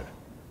undervalued.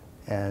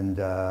 And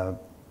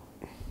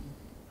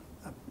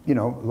you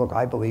know, look,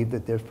 I believe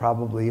that there's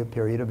probably a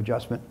period of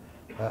adjustment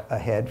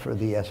ahead for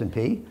the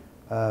S&P,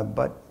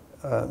 but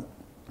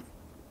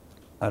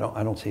I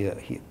don't see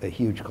a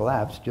huge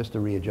collapse, just a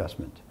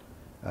readjustment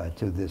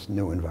to this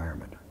new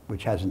environment,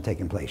 which hasn't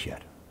taken place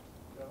yet.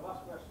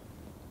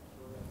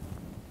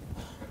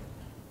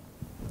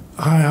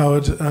 Hi,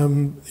 Howard.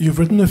 You've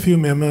written a few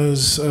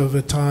memos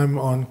over time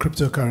on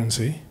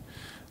cryptocurrency,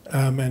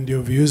 and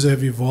your views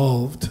have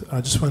evolved.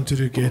 I just wanted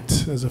to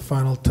get, as a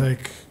final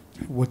take,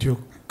 what your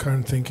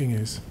current thinking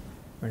is.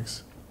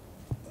 Thanks.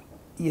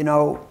 You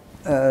know,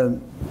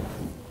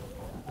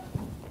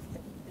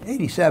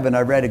 87,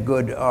 I read a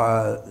good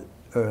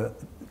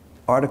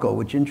article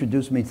which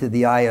introduced me to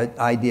the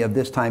idea of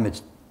this time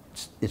it's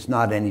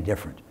not any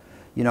different.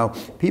 You know,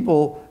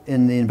 people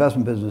in the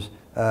investment business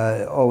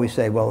always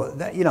say, well,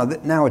 you know,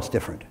 now it's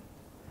different,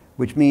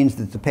 which means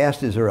that the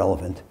past is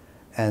irrelevant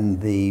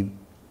and the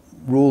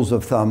rules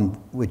of thumb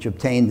which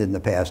obtained in the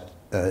past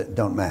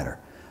don't matter.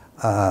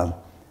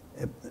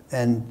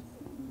 And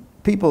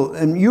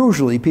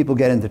usually people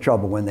get into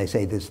trouble when they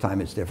say this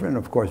time it's different.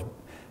 Of course,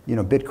 you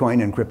know,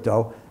 Bitcoin and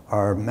crypto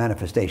are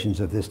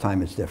manifestations of this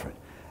time it's different.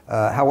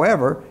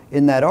 However,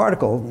 in that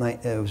article,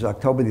 it was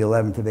October the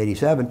 11th of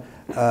 87,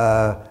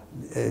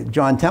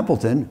 John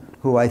Templeton,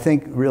 who I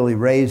think really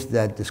raised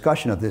that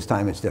discussion of this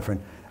time it's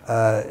different,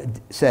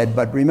 said,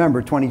 but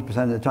remember, 20%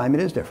 of the time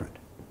it is different.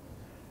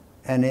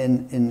 And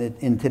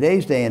in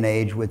today's day and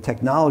age, with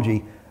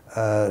technology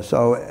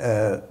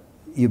so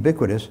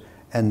ubiquitous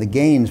and the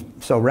gains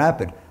so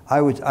rapid,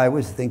 I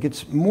would think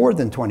it's more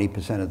than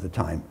 20% of the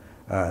time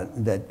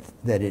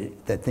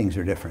that things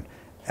are different.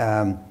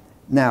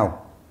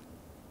 Now,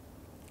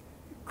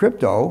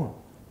 crypto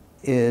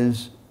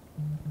is,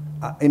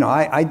 you know,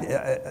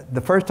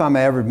 the first time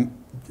I ever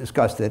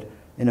discussed it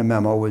in a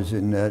memo was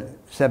in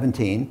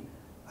 17.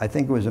 I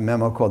think it was a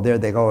memo called "There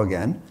They Go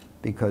Again,"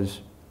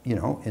 because, you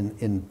know,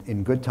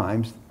 in good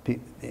times,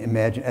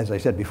 as I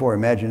said before,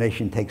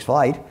 imagination takes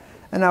flight.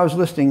 And I was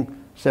listing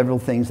several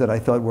things that I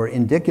thought were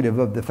indicative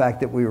of the fact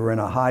that we were in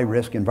a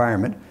high-risk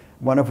environment,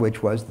 one of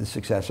which was the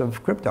success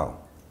of crypto.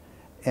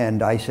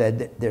 And I said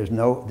that there's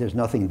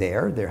nothing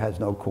there. There has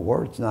no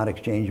core. It's not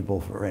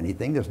exchangeable for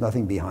anything. There's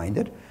nothing behind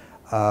it.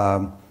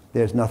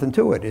 There's nothing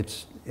to it.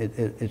 It's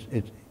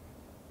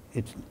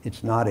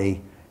not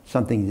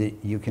something that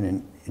you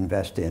can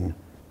invest in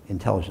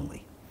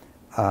intelligently.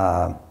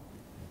 I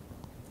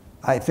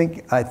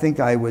think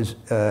I was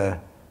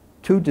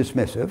too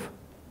dismissive.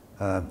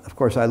 Of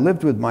course, I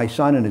lived with my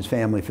son and his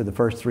family for the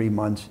first 3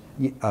 months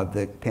of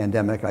the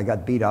pandemic. I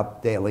got beat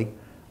up daily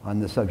on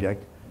the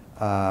subject.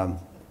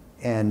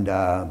 And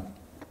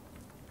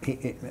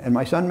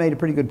my son made a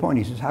pretty good point.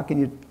 He says, how can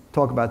you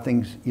talk about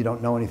things you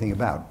don't know anything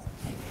about?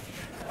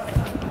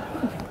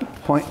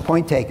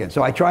 Point taken.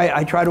 So I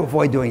try to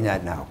avoid doing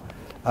that now.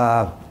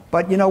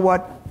 But you know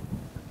what?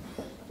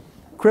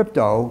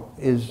 Crypto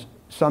is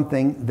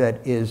something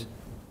that is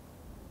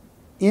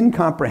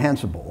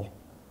incomprehensible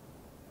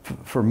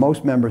for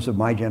most members of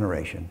my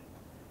generation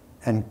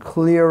and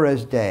clear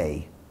as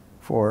day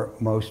for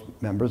most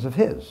members of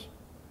his.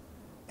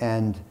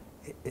 And,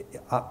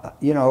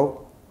 you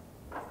know,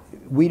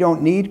 we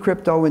don't need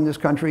crypto in this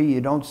country.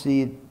 You don't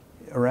see it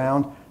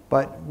around.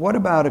 But what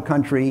about a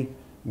country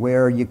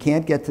where you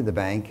can't get to the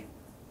bank,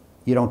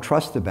 you don't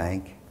trust the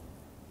bank,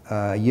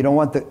 you don't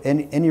want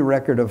any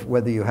record of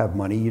whether you have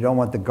money, you don't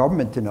want the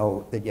government to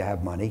know that you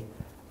have money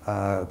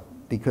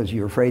because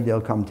you're afraid they'll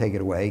come take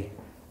it away,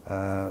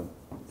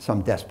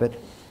 some despot.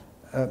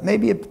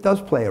 Maybe it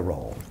does play a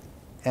role.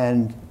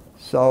 And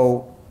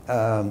so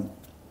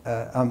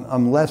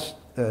I'm less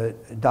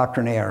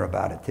doctrinaire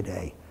about it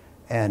today,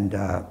 and,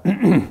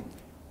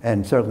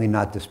 and certainly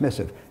not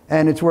dismissive.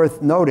 And it's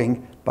worth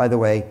noting, by the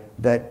way,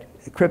 that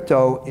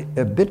crypto,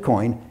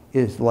 Bitcoin,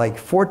 is like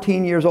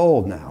 14 years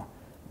old now.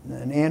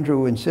 And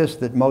Andrew insists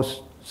that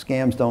most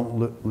scams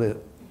don't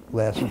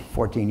last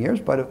 14 years,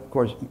 but of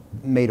course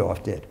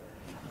Madoff did.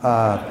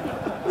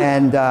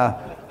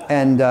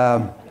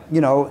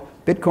 You know,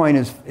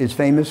 Bitcoin is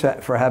famous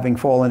for having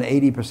fallen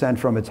 80%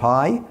 from its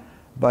high,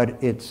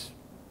 but it's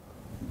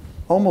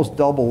almost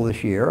double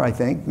this year, I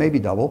think, maybe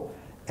double.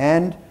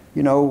 And,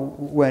 you know,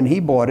 when he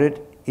bought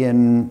it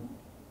in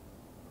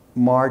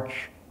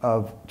March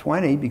of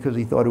 20, because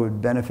he thought it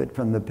would benefit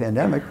from the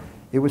pandemic,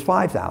 it was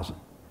 5,000,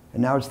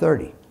 and now it's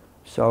 30.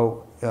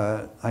 So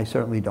I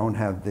certainly don't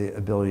have the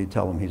ability to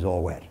tell him he's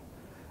all wet.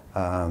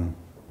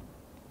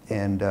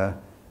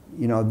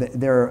 You know,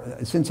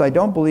 since I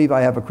don't believe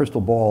I have a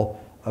crystal ball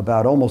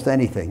about almost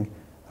anything,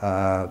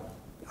 I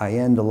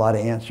end a lot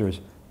of answers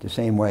the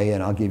same way,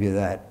 and I'll give you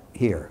that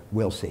here.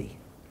 We'll see.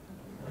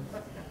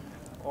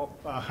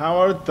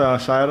 Howard,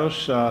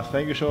 Cyrus,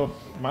 thank you so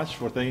much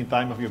for taking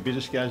time of your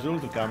busy schedule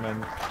to come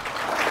and.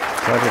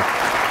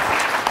 Pleasure.